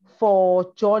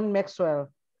for John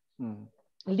Maxwell,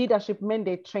 leadership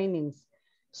mandate trainings.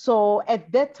 So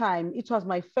at that time, it was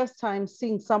my first time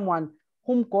seeing someone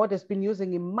whom God has been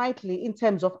using him mightily in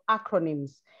terms of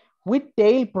acronyms. With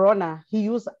Dale Bronner, he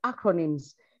used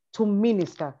acronyms to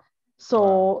minister.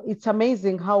 So it's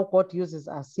amazing how God uses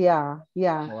us. Yeah,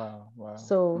 yeah. Wow, wow.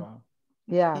 So,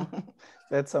 yeah.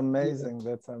 That's amazing.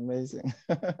 That's amazing.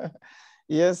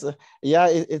 Yes, yeah,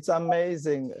 it's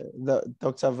amazing,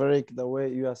 Dr. Verrick, the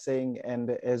way you are saying, and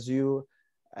as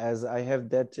I have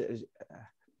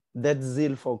that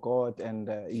zeal for God, and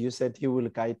you said he will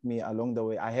guide me along the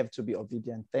way. I have to be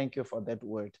obedient. Thank you for that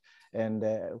word. And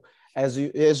as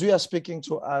we are speaking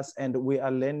to us, and we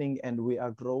are learning and we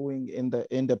are growing in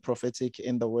the prophetic,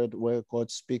 in the word where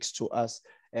God speaks to us.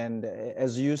 And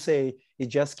as you say, he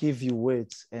just gives you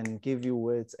words and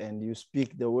you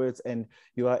speak the words, and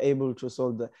you are able to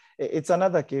solve it's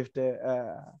another gift.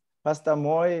 Pastor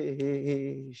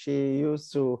Mooi, she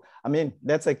used to, I mean,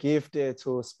 that's a gift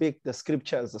to speak the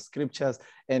scriptures,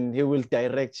 and he will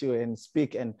direct you and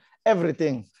speak and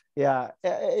everything. Yeah,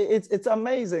 it's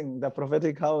amazing, the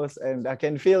prophetic house, and I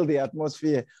can feel the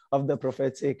atmosphere of the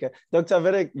prophetic. Dr.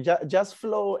 Verrick, just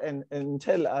flow and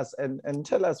tell us and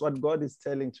tell us what God is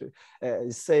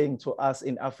saying to us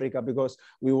in Africa, because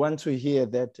we want to hear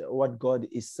that what God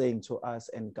is saying to us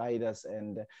and guide us,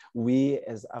 and we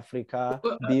as Africa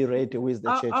be ready with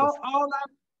the churches.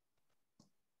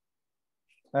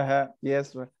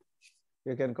 Yes,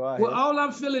 you can go ahead. Well, all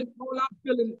I'm feeling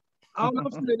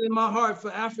in my heart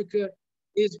for Africa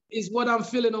is what I'm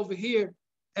feeling over here,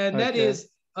 and that is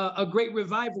a great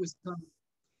revival is coming,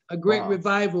 a great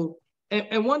revival.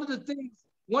 And one of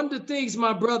the things,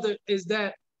 my brother, is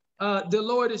that the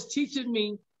Lord is teaching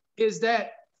me is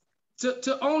that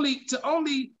to only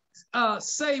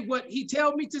say what He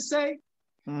tells me to say,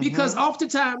 because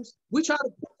oftentimes we try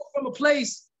to pull from a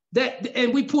place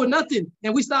and we pull nothing,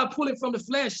 and we start pulling from the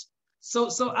flesh. So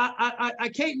I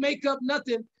can't make up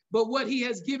nothing but what He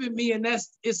has given me, and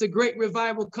it's a great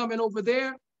revival coming over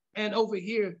there and over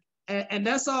here, and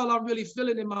that's all I'm really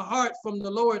feeling in my heart from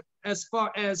the Lord as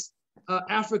far as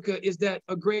Africa, is that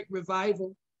a great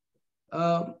revival.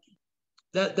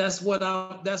 That's what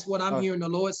I'm hearing the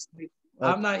Lord say.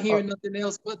 I'm not hearing nothing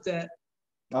else but that.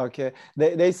 Okay,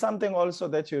 there's something also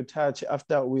that you touch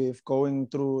after we've going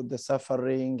through the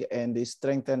suffering, and He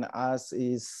strengthens us,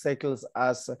 He circles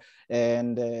us,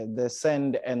 and the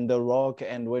sand and the rock,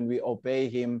 and when we obey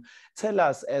Him. Tell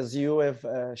us, as you have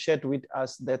shared with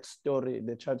us that story,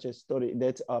 the church's story,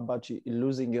 that's about you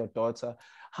losing your daughter.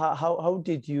 How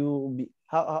did you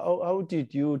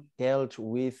dealt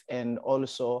with and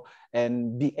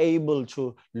be able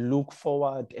to look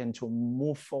forward and to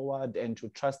move forward and to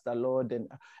trust the Lord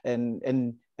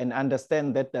and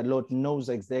understand that the Lord knows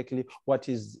exactly what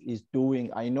He's doing?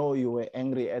 I know you were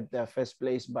angry at the first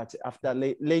place, but after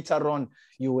later on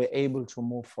you were able to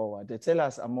move forward. Tell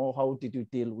us more, how did you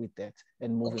deal with that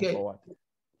and moving forward?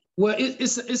 Well,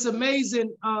 it's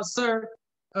amazing, sir,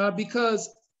 because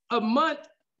a month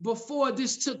before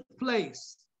this took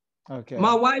place,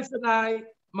 my wife and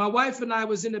I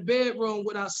was in the bedroom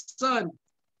with our son,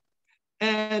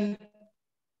 and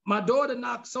my daughter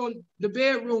knocks on the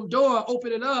bedroom door,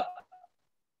 open it up,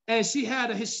 and she had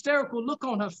a hysterical look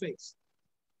on her face.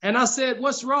 And I said,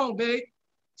 "What's wrong, babe?"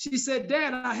 She said,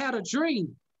 "Dad, I had a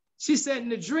dream." She said,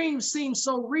 "And the dream seemed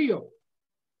so real."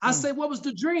 I said, "What was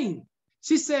the dream?"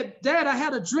 She said, "Dad, I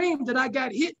had a dream that I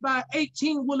got hit by an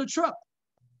 18-wheeler truck."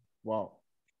 Wow.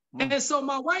 And so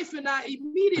my wife and I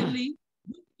immediately,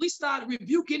 we started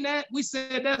rebuking that. We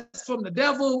said, "That's from the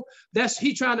devil. That's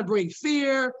he trying to bring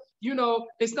fear. You know,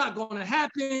 it's not going to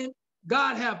happen.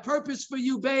 God have purpose for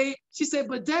you, babe." She said,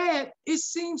 "But Dad, it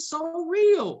seems so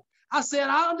real." I said,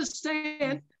 "I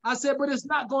understand." I said, "But it's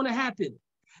not going to happen."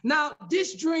 Now,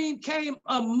 this dream came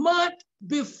a month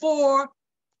before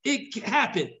it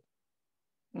happened.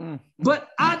 But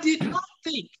I did not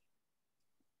think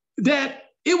that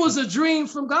it was a dream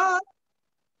from God.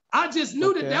 I just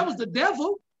knew that was the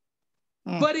devil.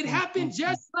 But it happened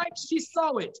just like she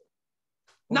saw it.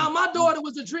 Now, my daughter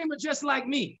was a dreamer just like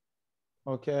me.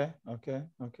 Okay.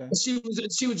 She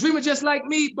was dreaming just like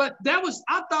me, but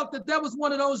I thought that was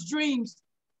one of those dreams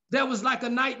that was like a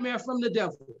nightmare from the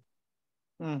devil.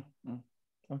 And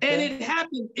it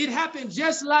happened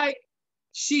just like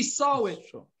she saw it.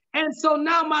 Sure. And so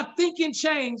now my thinking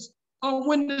changed on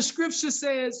when the scripture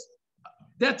says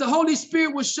that the Holy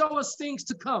Spirit will show us things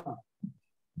to come.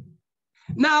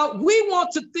 Now we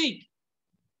want to think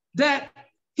that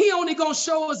He only gonna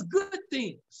show us good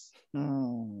things.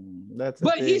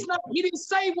 But He didn't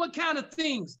say what kind of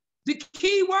things. The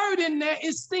key word in there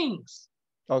is things.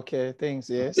 Okay, things,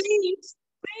 yes.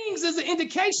 Things is an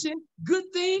indication, good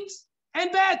things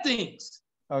and bad things.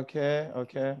 Okay,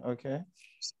 okay, okay.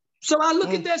 So I look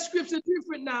at that scripture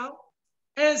different now.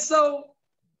 And so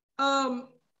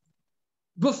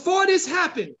before this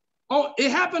happened, it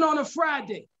happened on a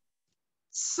Friday.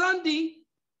 Sunday,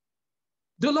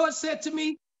 the Lord said to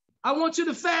me, I want you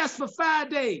to fast for 5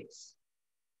 days.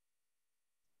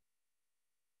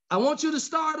 I want you to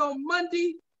start on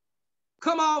Monday,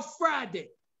 come off Friday.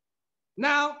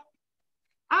 Now,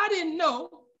 I didn't know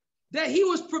that he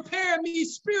was preparing me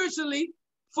spiritually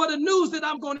for the news that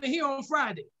I'm going to hear on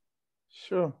Friday.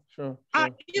 Sure, sure.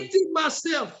 I emptied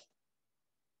myself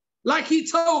like he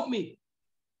told me.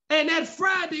 And that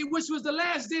Friday, which was the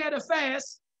last day of the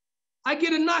fast, I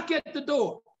get a knock at the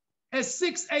door at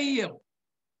 6 a.m.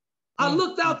 I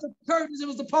looked out the curtains. It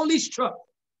was the police truck.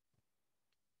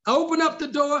 I opened up the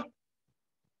door.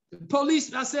 The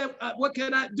police, I said, what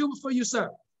can I do for you,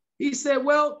 sir? He said,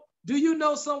 well, do you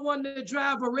know someone that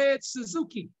drive a red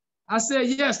Suzuki? I said,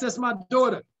 yes, that's my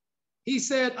daughter. He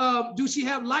said, do she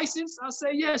have license? I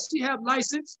said, yes, she have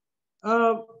license.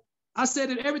 I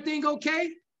said, is everything okay?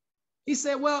 He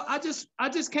said, well, I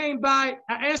just came by.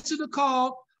 I answered the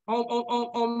call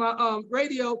on my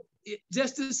radio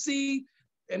just to see,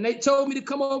 and they told me to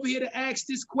come over here to ask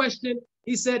this question.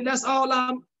 He said, that's all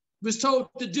I was told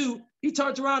to do. He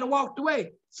turned around and walked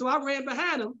away. So I ran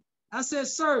behind him. I said,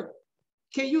 sir,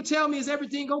 can you tell me, is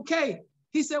everything okay?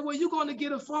 He said, well, you're going to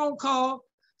get a phone call.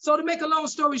 So to make a long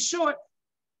story short,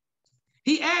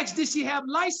 he asked, did she have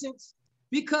license?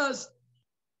 Because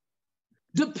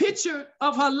the picture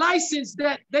of her license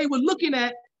that they were looking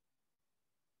at,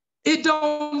 it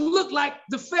don't look like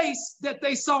the face that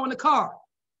they saw in the car.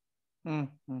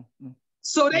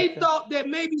 So they thought that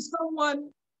maybe someone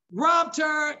robbed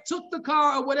her, took the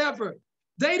car or whatever.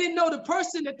 They didn't know the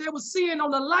person that they were seeing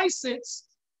on the license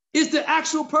is the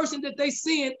actual person that they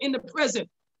seeing in the present,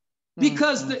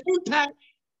 because the impact,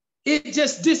 it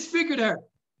just disfigured her.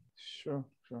 Sure.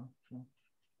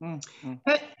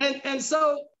 And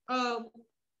so all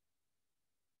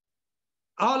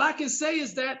I can say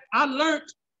is that I learned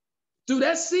through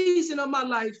that season of my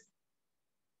life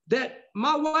that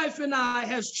my wife and I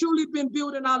has truly been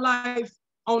building our life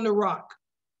on the rock.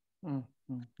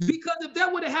 Because if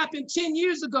that would have happened 10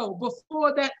 years ago,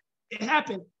 before that it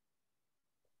happened,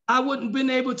 I wouldn't have been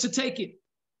able to take it.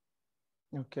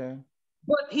 Okay.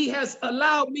 But he has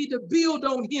allowed me to build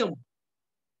on him.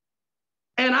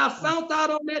 And I found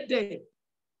out on that day,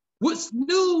 which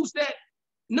news that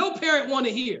no parent want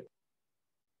to hear.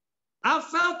 I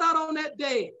found out on that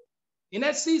day, in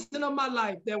that season of my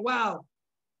life, that wow,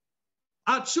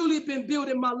 I've truly been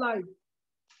building my life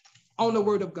on the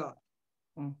word of God.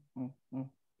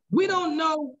 We don't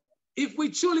know if we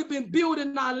truly been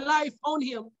building our life on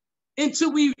him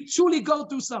until we truly go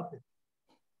through something.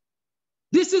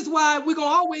 This is why we're going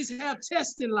to always have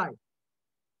tests in life.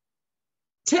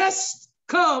 Test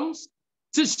comes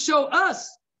to show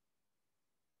us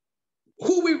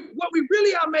what we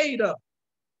really are made of.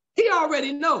 He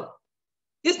already knows.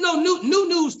 It's no new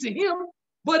news to him,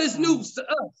 but it's news to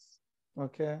us.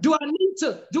 Okay. What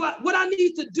I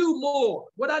need to do more?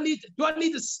 Do I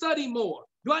need to study more?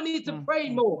 Do I need to pray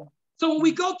more? So when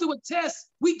we go through a test,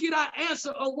 we get our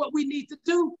answer on what we need to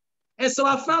do. And so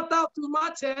I found out through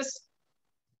my test,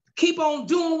 keep on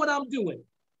doing what I'm doing.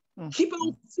 Keep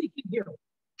on seeking him.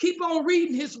 Keep on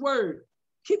reading his word.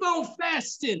 Keep on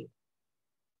fasting.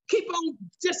 Keep on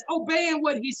just obeying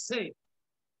what he's saying.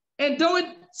 And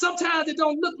sometimes it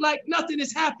don't look like nothing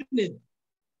is happening,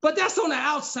 but that's on the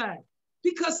outside,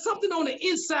 because something on the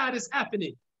inside is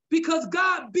happening, because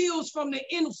God builds from the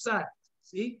inside.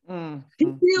 See, he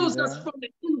builds us from the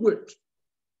inward.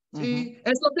 See,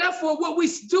 and so therefore what we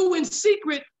do in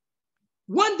secret,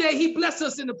 one day he bless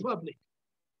us in the public,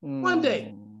 one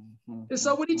day. And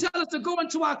so when he tells us to go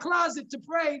into our closet to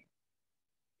pray,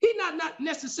 he's not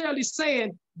necessarily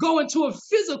saying go into a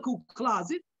physical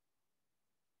closet.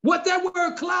 What that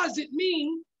word closet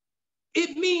means,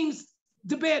 it means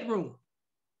the bedroom.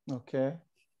 Okay.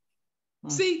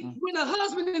 See, when a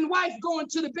husband and wife go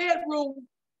into the bedroom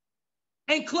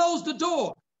and close the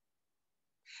door,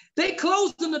 they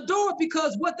close the door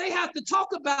because what they have to talk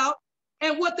about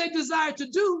and what they desire to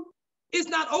do is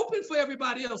not open for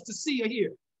everybody else to see or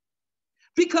hear.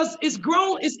 Because it's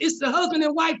grown, it's the husband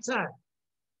and wife time.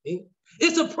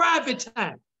 It's a private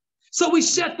time. So we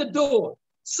shut the door,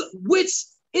 which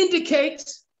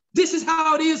indicates this is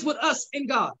how it is with us and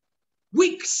God.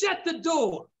 We shut the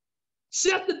door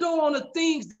on the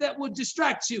things that will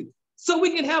distract you so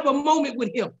we can have a moment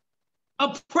with him,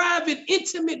 a private,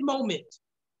 intimate moment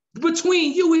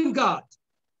between you and God.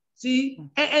 See,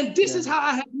 and this is how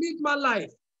I have lived my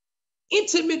life,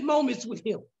 intimate moments with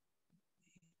him.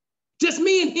 Just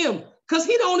me and him, because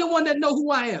he's the only one that know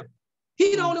who I am.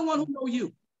 He's the only one who know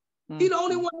you. He's the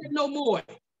only one that know Mooi.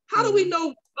 How do we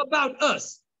know about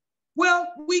us? Well,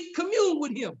 we commune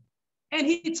with him, and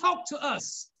he talked to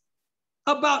us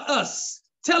about us.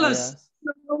 Tell us,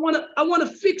 I want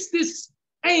to fix this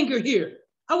anger here.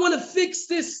 I want to fix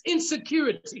this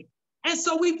insecurity. And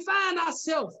so we find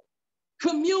ourselves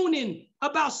communing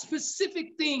about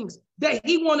specific things that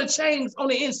he want to change on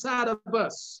the inside of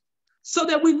us, so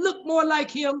that we look more like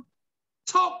him,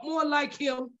 talk more like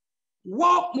him,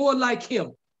 walk more like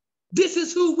him. This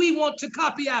is who we want to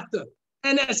copy after,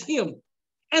 and that's him.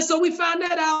 And so we find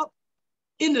that out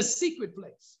in the secret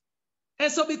place.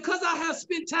 And so because I have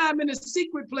spent time in the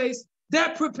secret place,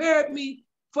 that prepared me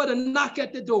for the knock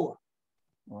at the door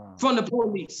from the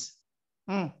police.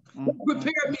 That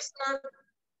prepared me, sir.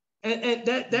 And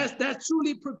that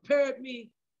truly prepared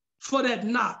me for that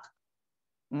knock.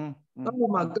 Oh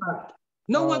my God.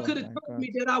 No one could have told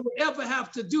me that I would ever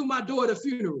have to do my daughter's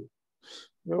funeral.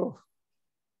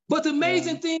 But the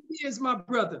amazing thing is, my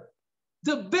brother,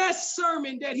 the best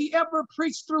sermon that he ever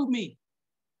preached through me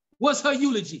was her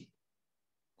eulogy.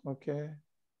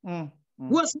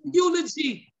 Was her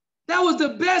eulogy. That was the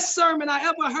best sermon I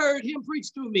ever heard him preach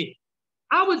through me.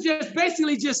 I was just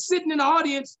basically just sitting in the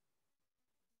audience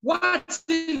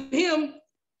watching him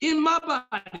in my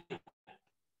body.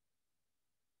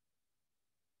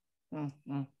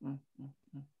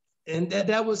 And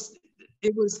that was,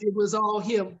 it was all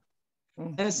him.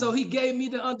 And so he gave me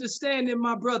the understanding,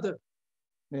 my brother,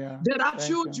 that our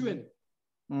children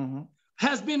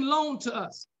has been loaned to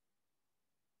us.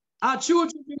 Our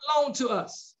children belong to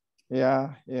us.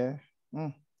 And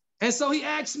so he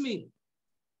asked me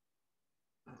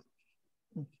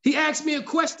a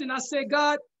question. I said,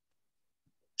 God,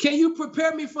 can you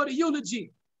prepare me for the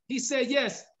eulogy? He said,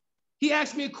 yes. He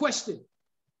asked me a question.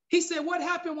 He said, what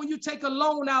happened when you take a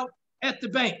loan out at the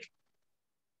bank?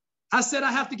 I said,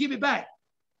 I have to give it back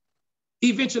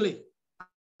eventually.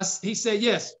 He said,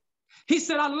 yes. He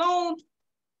said, I loaned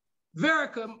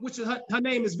Verrick, which is her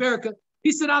name is Verrick.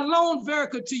 He said, I loaned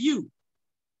Verrick to you.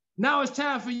 Now it's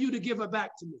time for you to give her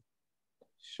back to me.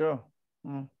 Sure.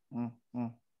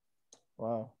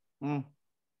 Wow. I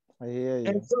hear you.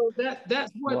 And so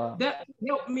that's what that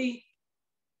helped me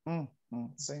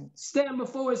stand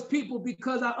before his people,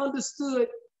 because I understood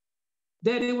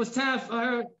that it was time for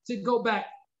her to go back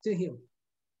to him.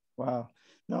 Wow.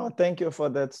 No, thank you for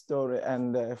that story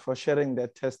and for sharing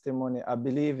that testimony. I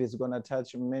believe it's going to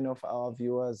touch many of our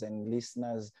viewers and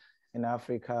listeners in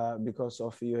Africa because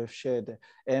of you have shared.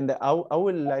 And I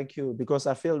would like you, because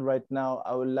I feel right now,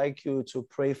 I would like you to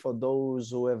pray for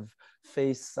those who have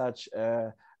faced such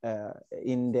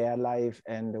in their life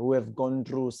and who have gone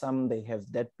through some, they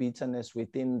have that bitterness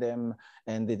within them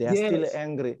and they are still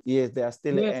angry. Yes, they are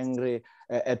still angry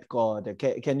at God.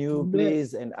 Can you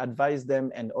please and advise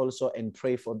them and also and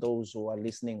pray for those who are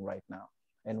listening right now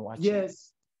and watching?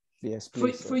 Yes. Yes,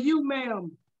 please. For you,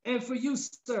 ma'am, and for you,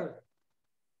 sir,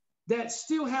 that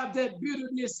still have that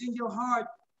bitterness in your heart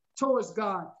towards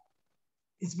God.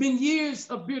 It's been years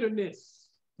of bitterness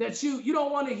that you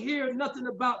don't want to hear nothing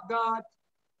about God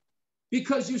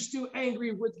because you're still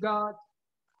angry with God.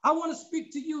 I want to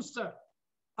speak to you, sir.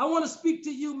 I want to speak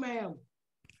to you, ma'am,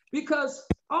 because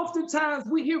oftentimes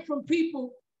we hear from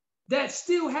people that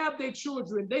still have their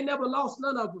children. They never lost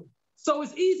none of them. So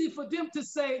it's easy for them to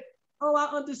say, oh,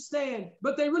 I understand,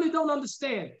 but they really don't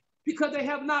understand because they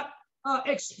have not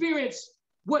experienced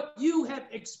what you have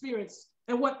experienced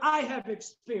and what I have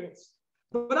experienced.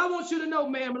 But I want you to know,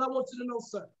 ma'am, and I want you to know,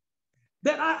 sir,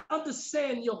 that I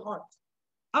understand your heart.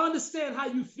 I understand how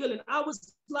you feel, and I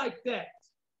was like that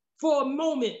for a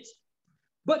moment.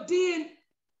 But then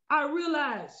I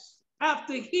realized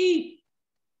after he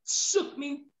shook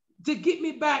me to get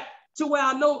me back to where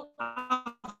I know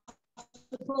I'm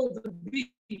supposed to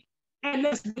be, and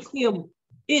that's with him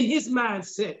in his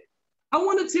mindset. I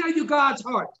want to tell you God's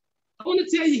heart. I want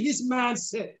to tell you his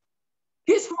mindset.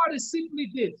 His heart is simply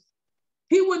this.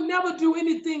 He would never do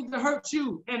anything to hurt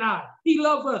you and I. He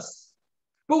loves us.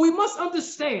 But we must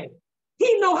understand,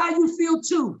 he know how you feel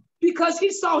too, because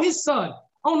he saw his son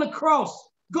on the cross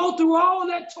go through all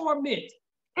that torment.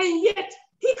 And yet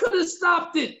he could have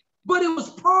stopped it, but it was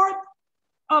part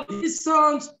of his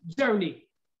son's journey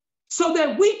so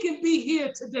that we can be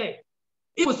here today.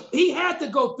 He had to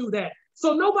go through that.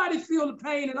 So nobody feel the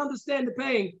pain and understand the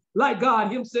pain like God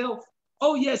himself.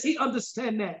 Oh yes, he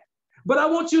understand that. But I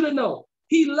want you to know,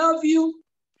 he love you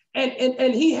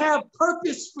and he have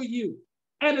purpose for you.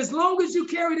 And as long as you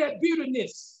carry that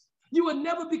bitterness, you will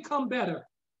never become better.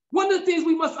 One of the things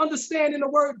we must understand in the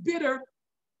word bitter,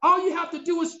 all you have to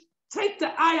do is Take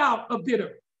the I out of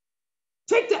bitter.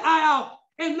 Take the I out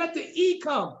and let the E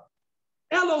come.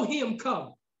 Elohim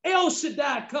come. El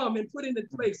Shaddai come and put into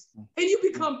place. And you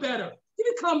become better.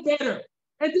 You become better.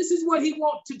 And this is what he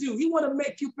wants to do. He wants to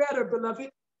make you better, beloved.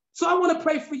 So I want to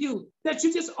pray for you that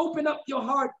you just open up your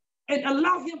heart and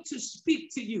allow him to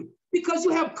speak to you, because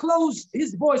you have closed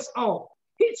his voice off.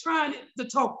 He's trying to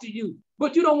talk to you,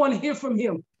 but you don't want to hear from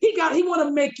him. He want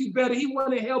to make you better. He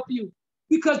want to help you,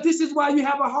 because this is why you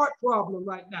have a heart problem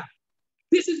right now.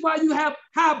 This is why you have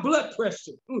high blood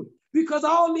pressure, because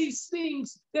all these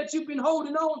things that you've been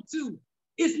holding on to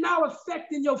is now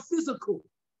affecting your physical.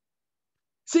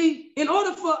 See, in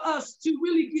order for us to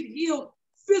really get healed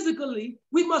physically,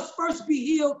 we must first be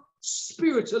healed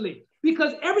spiritually,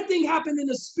 because everything happened in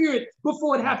the spirit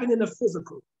before it happened in the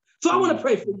physical. So I want to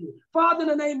pray for you. Father, in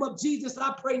the name of Jesus,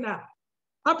 I pray now.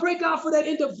 I pray, God, for that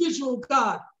individual,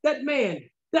 God, that man,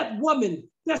 that woman,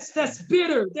 that's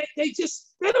bitter. They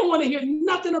don't want to hear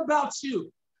nothing about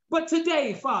you. But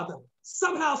today, Father,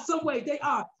 somehow, some way, they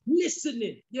are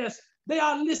listening. Yes, they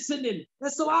are listening.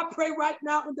 And so I pray right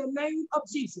now in the name of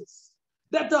Jesus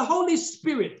that the Holy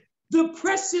Spirit, the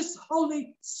precious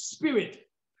Holy Spirit,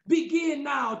 begin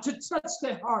now to touch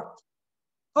their heart.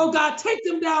 Oh God, take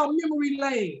them down memory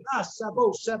lane. Take them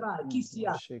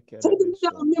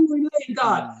down memory lane,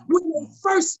 God. When they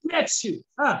first met you,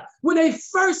 when they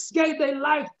first gave their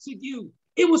life to you,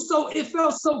 it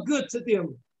felt so good to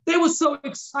them. They were so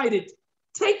excited.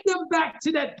 Take them back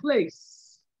to that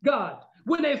place, God,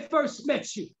 when they first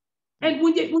met you. And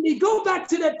when they go back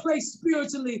to that place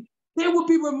spiritually, they will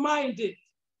be reminded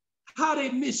how they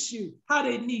miss you, how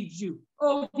they need you.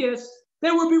 Oh, yes. They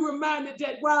will be reminded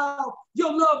that, wow,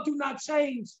 your love do not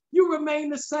change. You remain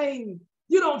the same.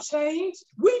 You don't change.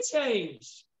 We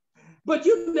change. But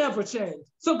you never change.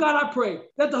 So, God, I pray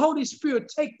that the Holy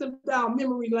Spirit take them down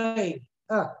memory lane.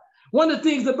 One of the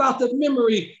things about the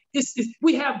memory is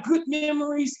we have good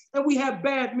memories and we have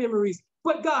bad memories.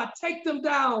 But, God, take them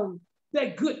down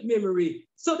that good memory.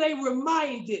 So they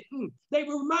reminded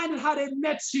how they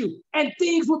met you, and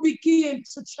things will begin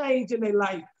to change in their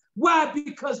life. Why?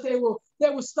 Because they will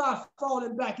start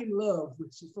falling back in love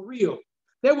with you for real.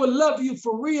 They will love you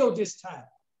for real this time.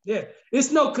 Yeah,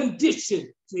 it's no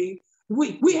condition. See,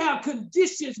 we have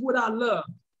conditions with our love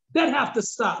that have to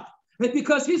stop. And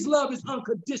because his love is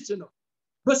unconditional.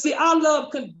 But see, our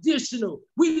love conditional.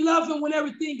 We love him when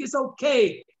everything is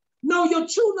okay. No, your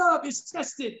true love is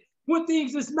tested when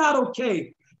things is not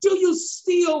okay. Do you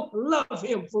still love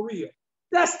him for real?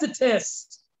 That's the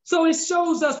test. So it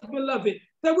shows us, beloved,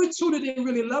 that we truly didn't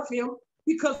really love him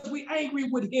because we angry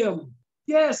with him.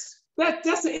 Yes,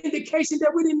 that's an indication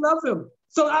that we didn't love him.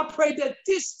 So I pray that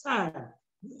this time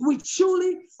we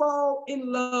truly fall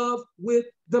in love with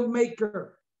the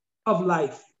maker of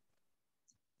life.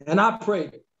 And I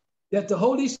pray that the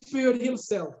Holy Spirit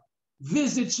himself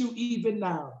visits you even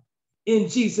now. In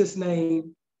Jesus'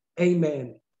 name,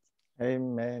 amen.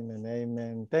 Amen and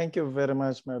amen. Thank you very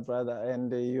much, my brother.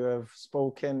 And you have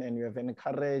spoken and you have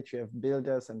encouraged, you have built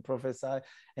us and prophesied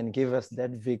and give us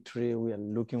that victory. We are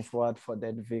looking forward for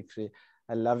that victory.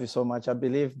 I love you so much. I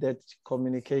believe that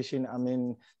communication,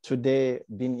 today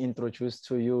being introduced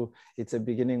to you, it's a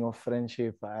beginning of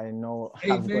friendship. I know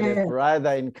I've got a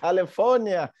brother in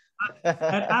California. And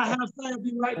I have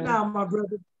family right now, my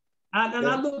brother. And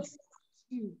I look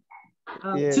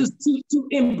forward to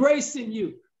embracing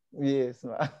you. Yes,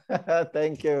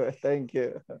 thank you. Yes. Thank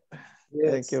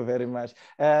you very much.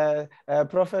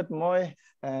 Prophet Mooi,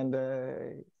 and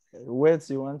words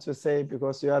you want to say,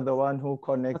 because you are the one who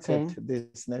connected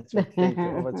this network. Thank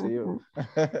you. Over to you.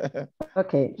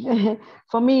 Okay.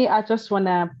 For me, I just want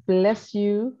to bless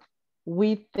you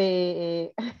with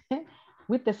the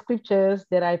with the scriptures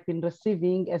that I've been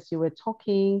receiving as you were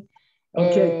talking.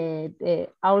 Okay.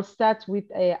 I'll start with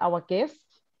our guest,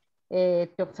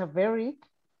 Dr. Verrick.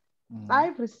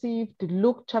 I've received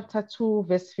Luke chapter 2,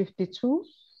 verse 52.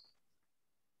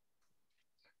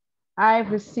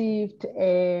 I've received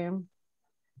 1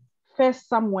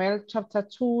 Samuel chapter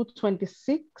 2,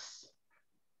 26.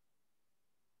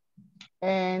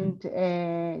 And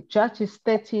Judges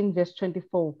 13, verse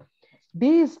 24.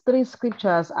 These three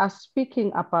scriptures are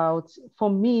speaking about, for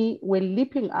me, we're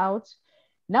leaping out.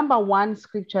 Number one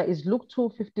scripture is Luke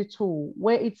 2:52,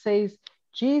 where it says,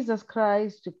 Jesus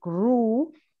Christ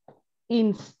grew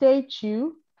in stature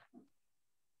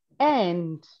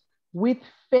and with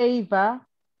favor,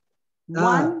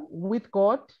 one, with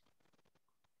God,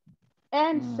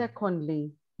 and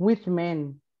secondly, with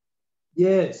men.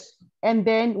 Yes. And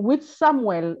then with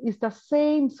Samuel is the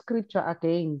same scripture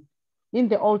again in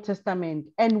the Old Testament,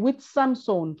 and with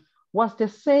Samson, was the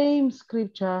same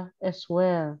scripture as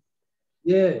well.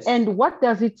 Yes. And what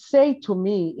does it say to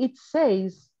me? It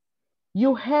says,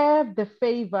 you have the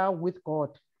favor with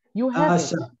God. You have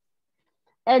it.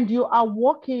 And you are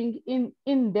walking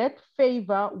in that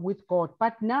favor with God.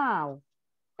 But now,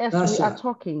 as we are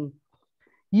talking,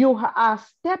 you are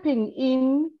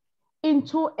stepping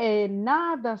into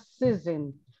another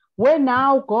season where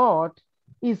now God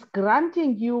is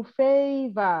granting you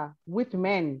favor with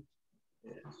men.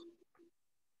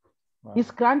 Wow.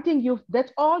 He's granting you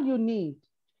that all you need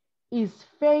is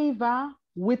favor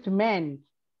with men.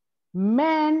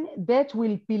 Men that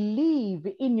will believe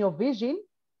in your vision,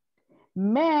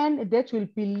 men that will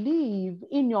believe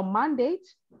in your mandate,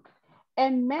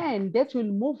 and men that will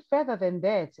move further than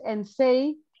that and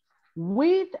say,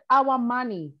 with our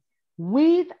money,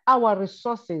 with our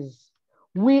resources,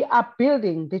 we are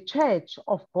building the church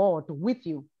of God with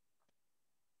you.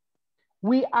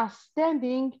 We are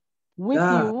standing with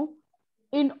you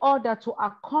in order to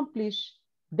accomplish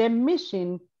the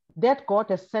mission that God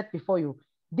has set before you.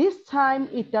 This time,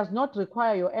 it does not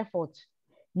require your effort.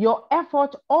 Your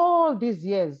effort all these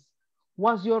years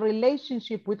was your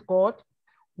relationship with God,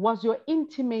 was your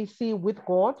intimacy with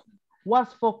God,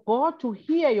 was for God to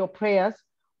hear your prayers,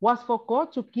 was for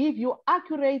God to give you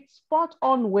accurate,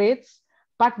 spot-on words.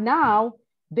 But now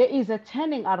there is a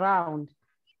turning around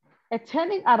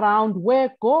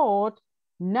where God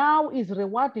now is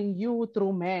rewarding you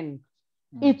through men.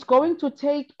 It's going to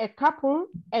take a couple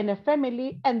and a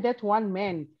family and that one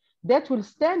man that will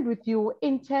stand with you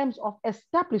in terms of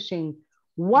establishing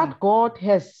what God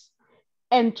has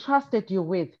entrusted you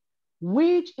with,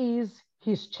 which is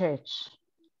his church.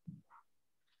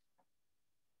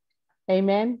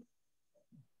 Amen.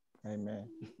 Amen.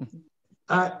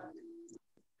 I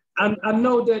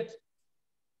know that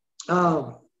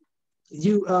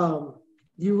you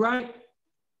right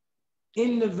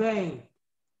in the vein.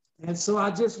 And so I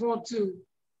just want to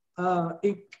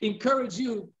encourage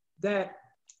you that,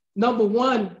 number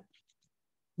one,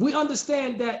 we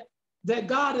understand that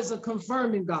God is a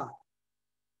confirming God.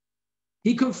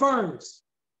 He confirms.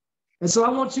 And so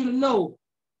I want you to know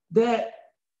that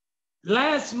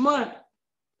last month,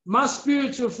 my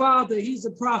spiritual father, he's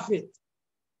a prophet.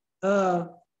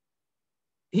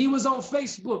 He was on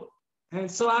Facebook. And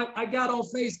so I got on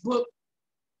Facebook.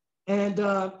 And,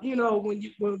 you know, when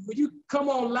you come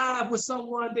on live with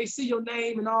someone, they see your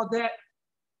name and all that.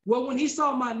 Well, when he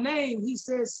saw my name, he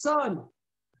said, son,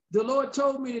 the Lord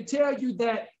told me to tell you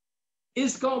that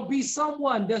it's going to be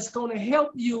someone that's going to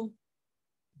help you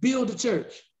build a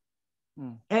church.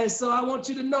 And so I want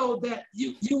you to know that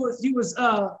you hit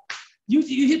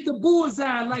the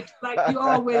bullseye like you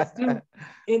always do.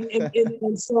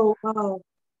 And so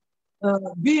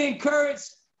be encouraged.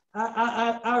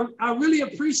 I really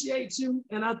appreciate you,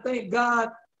 and I thank God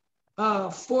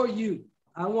for you.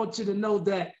 I want you to know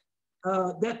that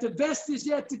that the best is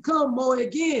yet to come, Mooi.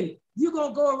 Again, you're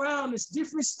gonna go around these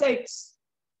different states,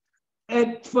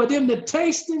 and for them to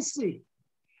taste and see.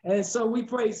 And so we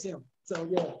praise him. So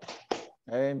yeah.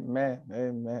 Amen.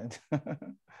 Amen.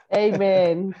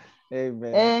 Amen.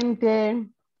 Amen. And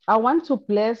I want to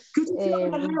bless. Could you tell me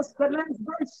the last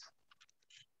verse?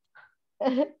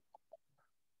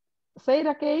 Say it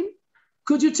again.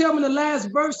 Could you tell me the last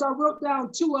verse? I wrote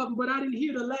down two of them, but I didn't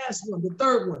hear the last one, the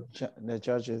third one. The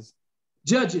Judges.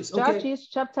 Judges, okay. Judges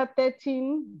chapter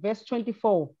 13, verse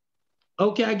 24.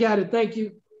 Okay, I got it. Thank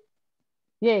you.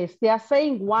 Yes, they are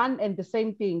saying one and the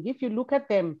same thing. If you look at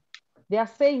them, they are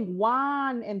saying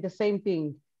one and the same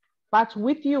thing. But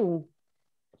with you,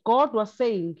 God was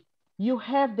saying, you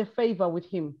have the favor with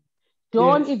him.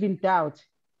 Don't even doubt.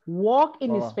 Walk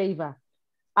in his favor.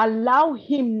 Allow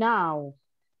him now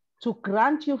to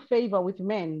grant you favor with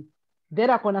men that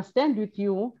are going to stand with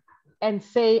you and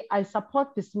say, I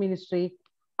support this ministry.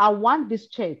 I want this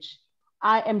church.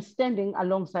 I am standing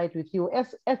alongside with you.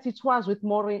 As it was with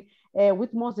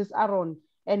Moses, Aaron,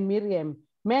 and Miriam.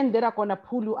 Men that are going to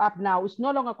pull you up now. It's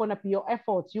no longer going to be your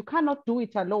efforts. You cannot do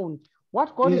it alone.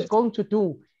 What God is going to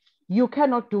do, you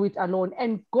cannot do it alone.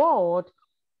 And God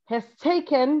has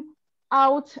taken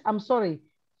out,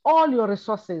 all your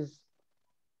resources.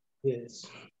 Yes.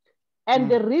 And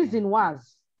the reason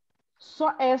was so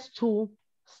as to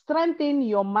strengthen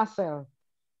your muscle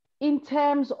in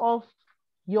terms of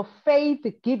your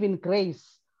faith-giving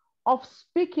grace of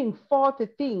speaking forth the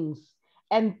things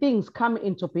and things come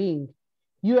into being.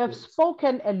 You have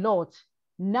spoken a lot.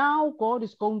 Now God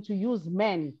is going to use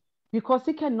men because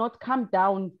he cannot come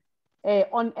down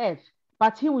on earth,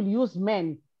 but he will use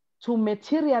men to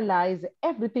materialize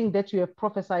everything that you have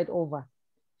prophesied over.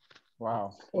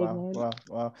 Wow, Amen.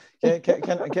 wow.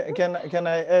 Can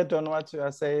I add on what you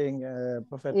are saying,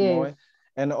 Prophet Moy? Yes.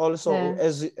 And also, Yeah.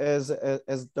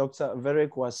 as Dr.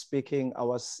 Verrick was speaking, I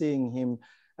was seeing him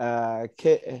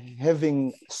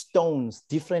having stones,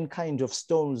 different kinds of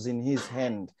stones in his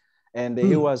hand. And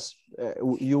he was,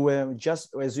 you were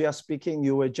just, as you are speaking,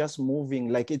 you were just moving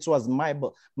like it was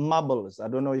marbles. I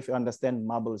don't know if you understand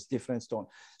marbles, different stone.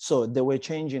 So they were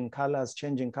changing colors.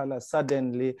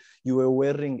 Suddenly, you were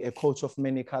wearing a coat of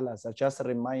many colors. I just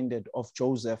reminded of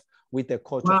Joseph with a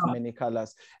coat of many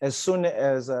colors. As soon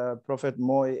as Prophet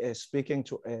Moy is speaking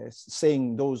to,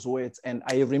 saying those words, and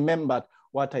I remembered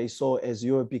what I saw as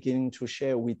you were beginning to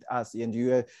share with us, and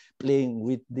you were playing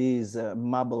with these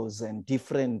marbles and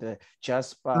different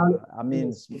jasper,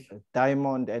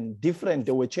 diamond, and different,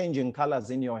 they were changing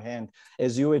colors in your hand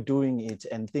as you were doing it,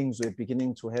 and things were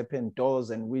beginning to happen.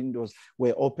 Doors and windows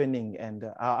were opening, and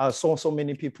I saw so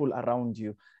many people around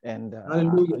you, and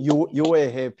you were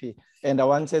happy. And I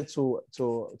wanted to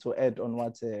add on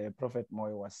what Prophet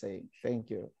Moy was saying. Thank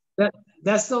you.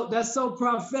 That's so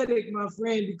prophetic, my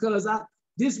friend, because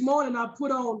this morning I put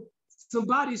on some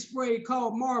body spray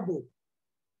called Marble.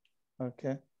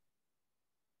 Okay.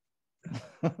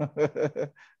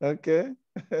 Okay.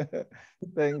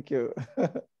 Thank you.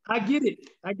 I get it.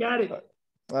 I got it.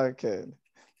 Okay.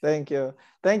 Thank you.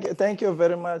 Thank you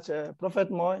very much. Prophet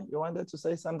Moy, you wanted to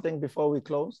say something before we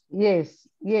close? Yes.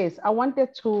 I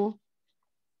wanted to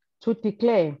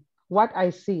declare what I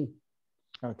see.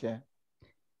 Okay.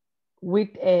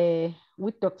 With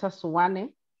Dr.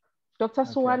 Suoane. Dr.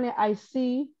 Okay. Suoane, I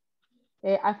see,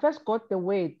 I first got the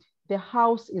word, the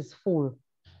house is full.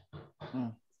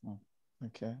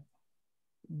 Okay.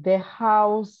 The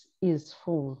house is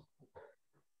full.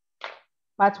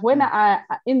 But when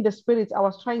in the spirit, I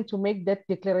was trying to make that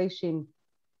declaration,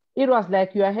 it was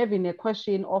like you are having a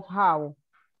question of how,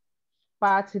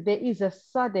 but there is a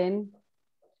sudden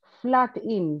flood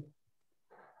in.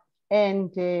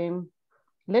 And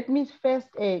let me first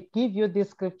give you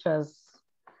these scriptures.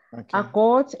 Okay. I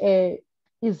got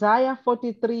Isaiah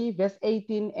 43, verse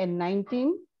 18 and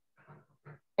 19.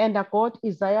 And I got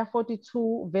Isaiah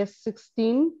 42, verse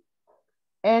 16.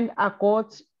 And I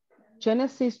got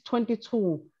Genesis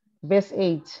 22, verse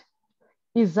 8.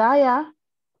 Isaiah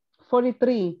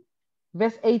 43,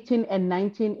 verse 18 and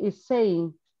 19 is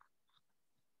saying,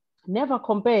 never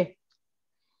compare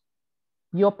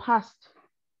your past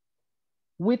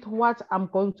with what I'm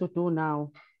going to do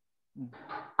now.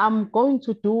 I'm going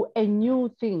to do a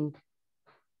new thing.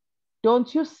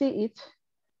 Don't you see it?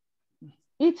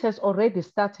 It has already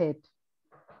started.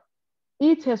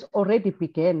 It has already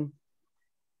begun.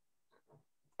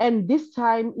 And this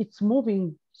time it's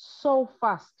moving so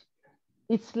fast.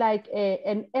 It's like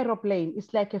an aeroplane.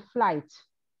 It's like a flight.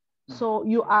 So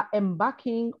you are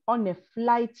embarking on a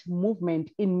flight movement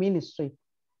in ministry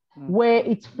where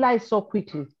it flies so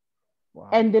quickly. Wow.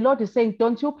 And the Lord is saying,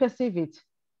 don't you perceive it?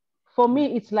 For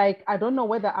me, it's like, I don't know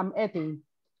whether I'm adding,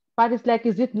 but it's like,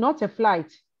 is it not a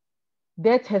flight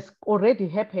that has already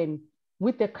happened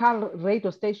with the car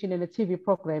radio station and a TV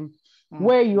program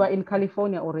where you are in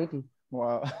California already?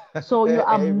 Wow. So you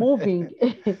are moving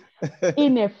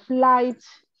in a flight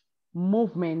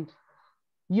movement.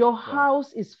 Your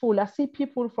house is full. I see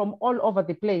people from all over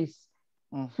the place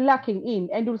flocking in,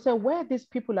 and you'll say, where these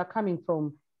people are coming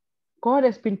from? God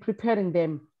has been preparing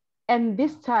them. And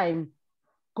this time,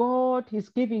 God is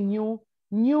giving you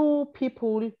new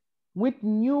people with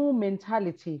new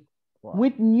mentality,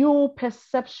 with new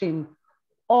perception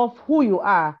of who you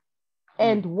are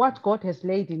and what God has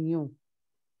laid in you.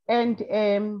 And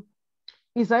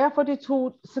Isaiah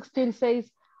 42:16 says,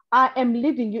 I am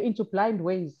leading you into blind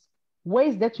ways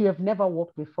that you have never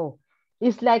walked before.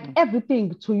 It's like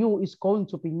everything to you is going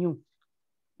to be new.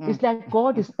 It's like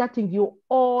God is starting you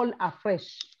all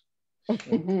afresh.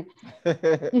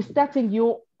 He's starting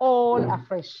you all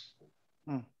afresh.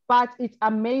 But it's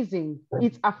amazing.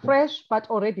 It's afresh, but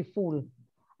already full.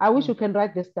 I wish you can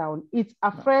write this down. It's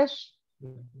afresh,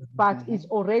 but it's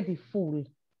already full.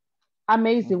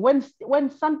 Amazing.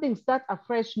 When something starts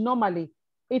afresh, normally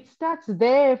it starts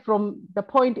there from the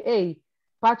point A,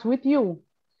 but with you,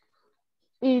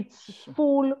 it's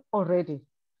full already.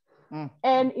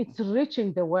 And it's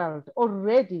reaching the world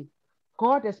already.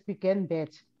 God has begun that.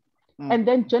 And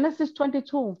then Genesis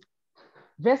 22,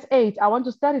 verse 8, I want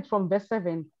to start it from verse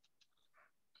 7,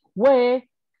 where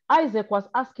Isaac was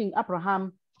asking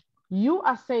Abraham, you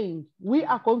are saying we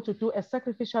are going to do a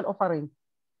sacrificial offering,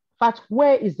 but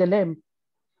where is the lamb?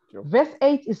 Sure. Verse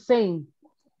 8 is saying,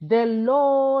 the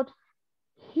Lord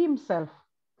himself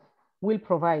will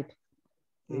provide.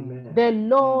 Amen. The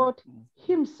Lord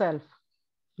himself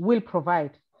will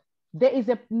provide. There is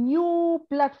a new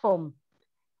platform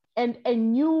and a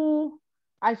new,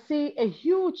 I see a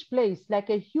huge place, like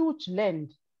a huge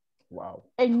land. Wow.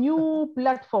 A new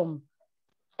platform,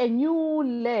 a new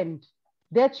land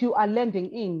that you are landing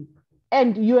in,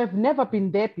 and you have never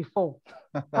been there before.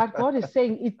 But God is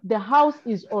saying the house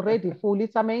is already full.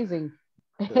 It's amazing.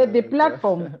 The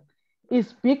platform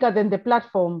is bigger than the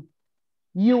platform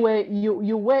you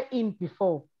were in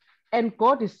before. And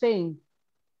God is saying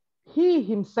he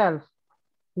himself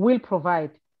will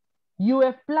provide. You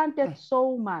have planted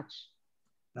so much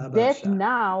that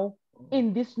now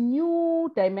in this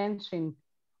new dimension,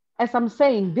 as I'm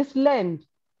saying, this land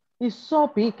is so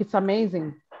big, it's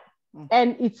amazing.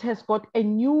 And it has got a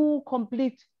new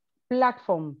complete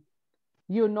platform.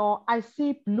 You know, I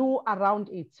see blue around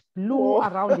it, blue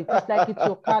around it. It's like it's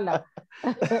your color.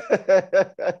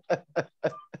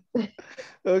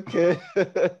 Okay.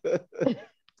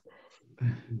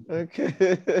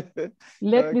 Okay.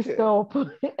 Let me stop.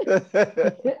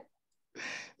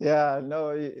 Yeah,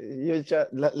 no, you just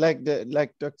like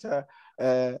Dr.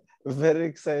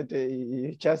 Verrick said,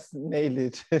 you just nailed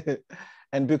it.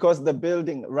 And because the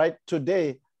building, right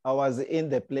today, I was in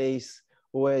the place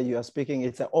where you are speaking.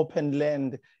 It's an open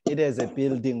land. It has a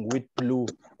building with blue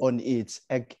on it.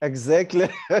 Exactly,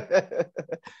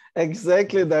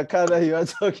 exactly the color you are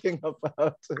talking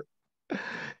about.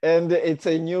 And it's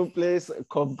a new place,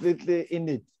 completely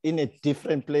in a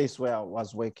different place where I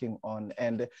was working on.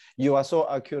 And you are so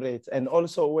accurate. And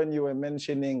also when you were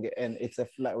mentioning, and it's a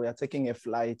flight, we are taking a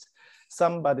flight.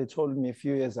 Somebody told me a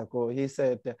few years ago, he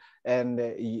said, and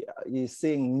he's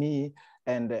seeing me,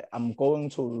 and I'm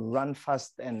going to run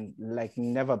fast and like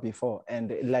never before.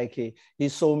 And like he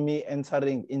saw me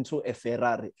entering into a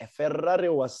Ferrari. A Ferrari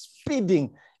was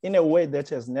speeding in a way that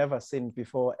has never seen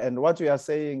before. And what we are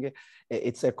saying,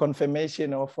 it's a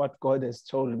confirmation of what God has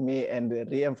told me, and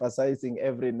re-emphasizing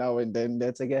every now and then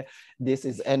that again, this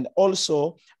is, and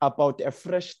also about a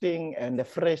fresh thing and a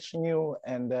fresh new.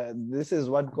 And this is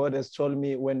what God has told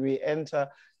me when we enter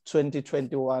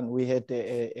 2021, we had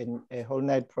a whole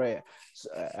night prayer.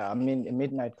 I mean, a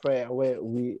midnight prayer where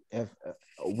we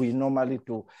normally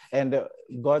do. And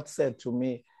God said to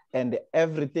me, and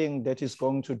everything that is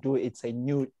going to do, it's a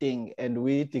new thing. And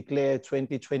we declare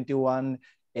 2021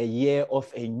 a year of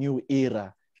a new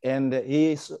era. And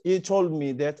he told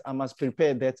me that I must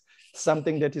prepare that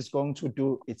something that is going to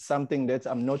do, it's something that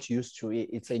I'm not used to.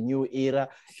 It's a new era.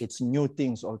 It's new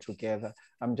things altogether.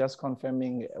 I'm just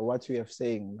confirming what you have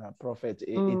saying, Prophet.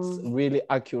 It's really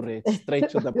accurate, straight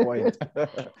to the point.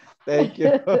 Thank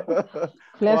you.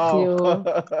 Bless you.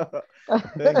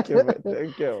 Thank you.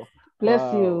 Thank you.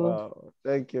 Bless you. Wow.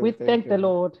 Thank you. We thank the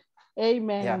Lord.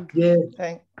 Amen. Yeah.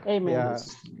 Amen. Yeah.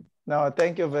 No,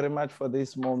 thank you very much for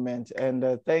this moment.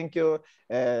 And thank you,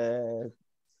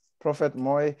 Prophet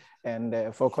Mooi,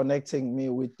 and for connecting me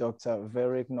with Dr.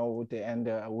 Verrick Norwood. And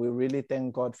we really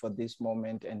thank God for this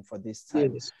moment and for this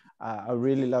time. Yes. I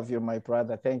really love you, my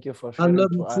brother. Thank you for sharing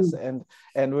to us.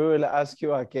 And we will ask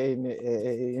you again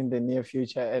in the near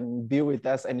future, and be with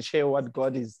us and share what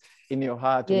God is in your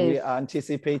heart. Yes. We are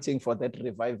anticipating for that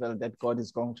revival that God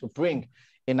is going to bring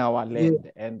in our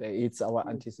land, and it's our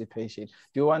anticipation.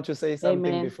 Do you want to say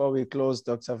something before we close,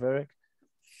 Dr. Verrick?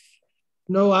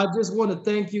 No, I just want to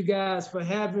thank you guys for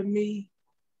having me.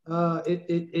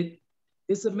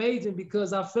 It's amazing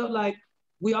because I felt like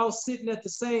we all sitting at the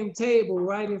same table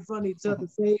right in front of each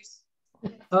other's face.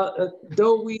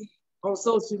 Though we on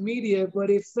social media, but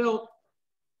it felt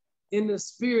in the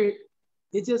spirit,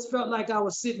 it just felt like I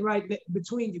was sitting right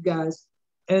between you guys.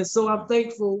 And so I'm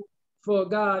thankful for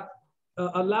God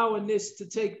allowing this to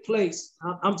take place.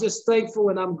 I'm just thankful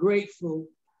and I'm grateful,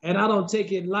 and I don't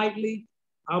take it lightly.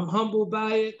 I'm humbled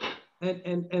by it,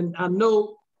 and I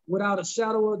know without a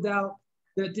shadow of doubt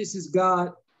that this is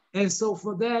God. And so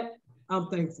for that, I'm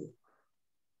thankful.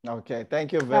 Okay,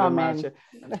 thank you very much.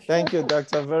 Thank you,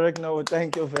 Dr. Verrick. No,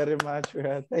 thank you very much.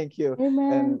 Thank you.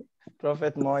 Amen. And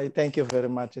Prophet Mooi, thank you very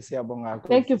much.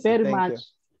 Thank you very much.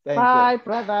 Thank bye, you.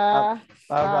 Brother.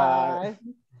 Bye-bye.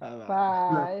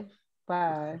 Bye.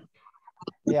 Bye.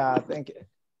 Yeah, thank you.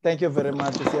 Thank you very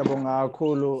much.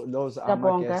 Those are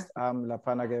my guests.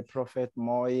 Lapanage Prophet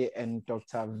Mooi and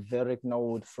Dr. Verrick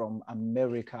Norwood from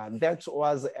America. That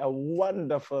was a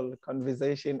wonderful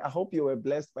conversation. I hope you were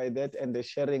blessed by that and the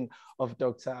sharing of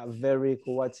Dr. Verrick,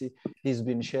 what he's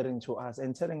been sharing to us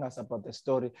and telling us about the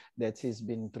story that he's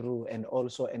been through, and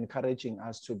also encouraging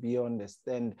us to be on the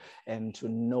stand and to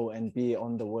know and be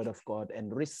on the word of God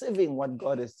and receiving what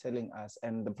God is telling us,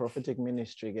 and the prophetic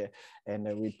ministry and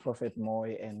with Prophet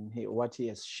Mooi and what she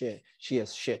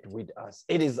has shared with us.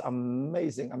 It is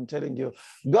amazing. I'm telling you,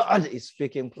 God is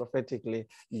speaking prophetically.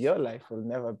 Your life will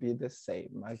never be the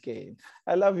same again.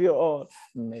 I love you all.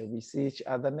 May we see each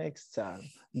other next time.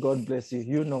 God bless you.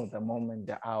 You know the moment,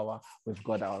 the hour. We've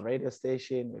got our radio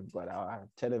station, we've got our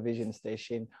television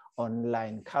station,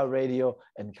 online, car radio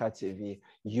and car TV.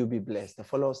 You be blessed.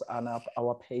 Follow us on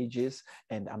our pages,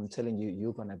 and I'm telling you,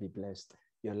 you're gonna be blessed.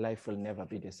 Your life will never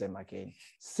be the same again.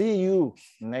 See you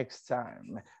next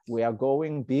time. We are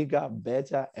going bigger,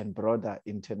 better, and broader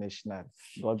international.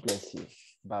 God bless you.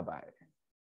 Bye-bye.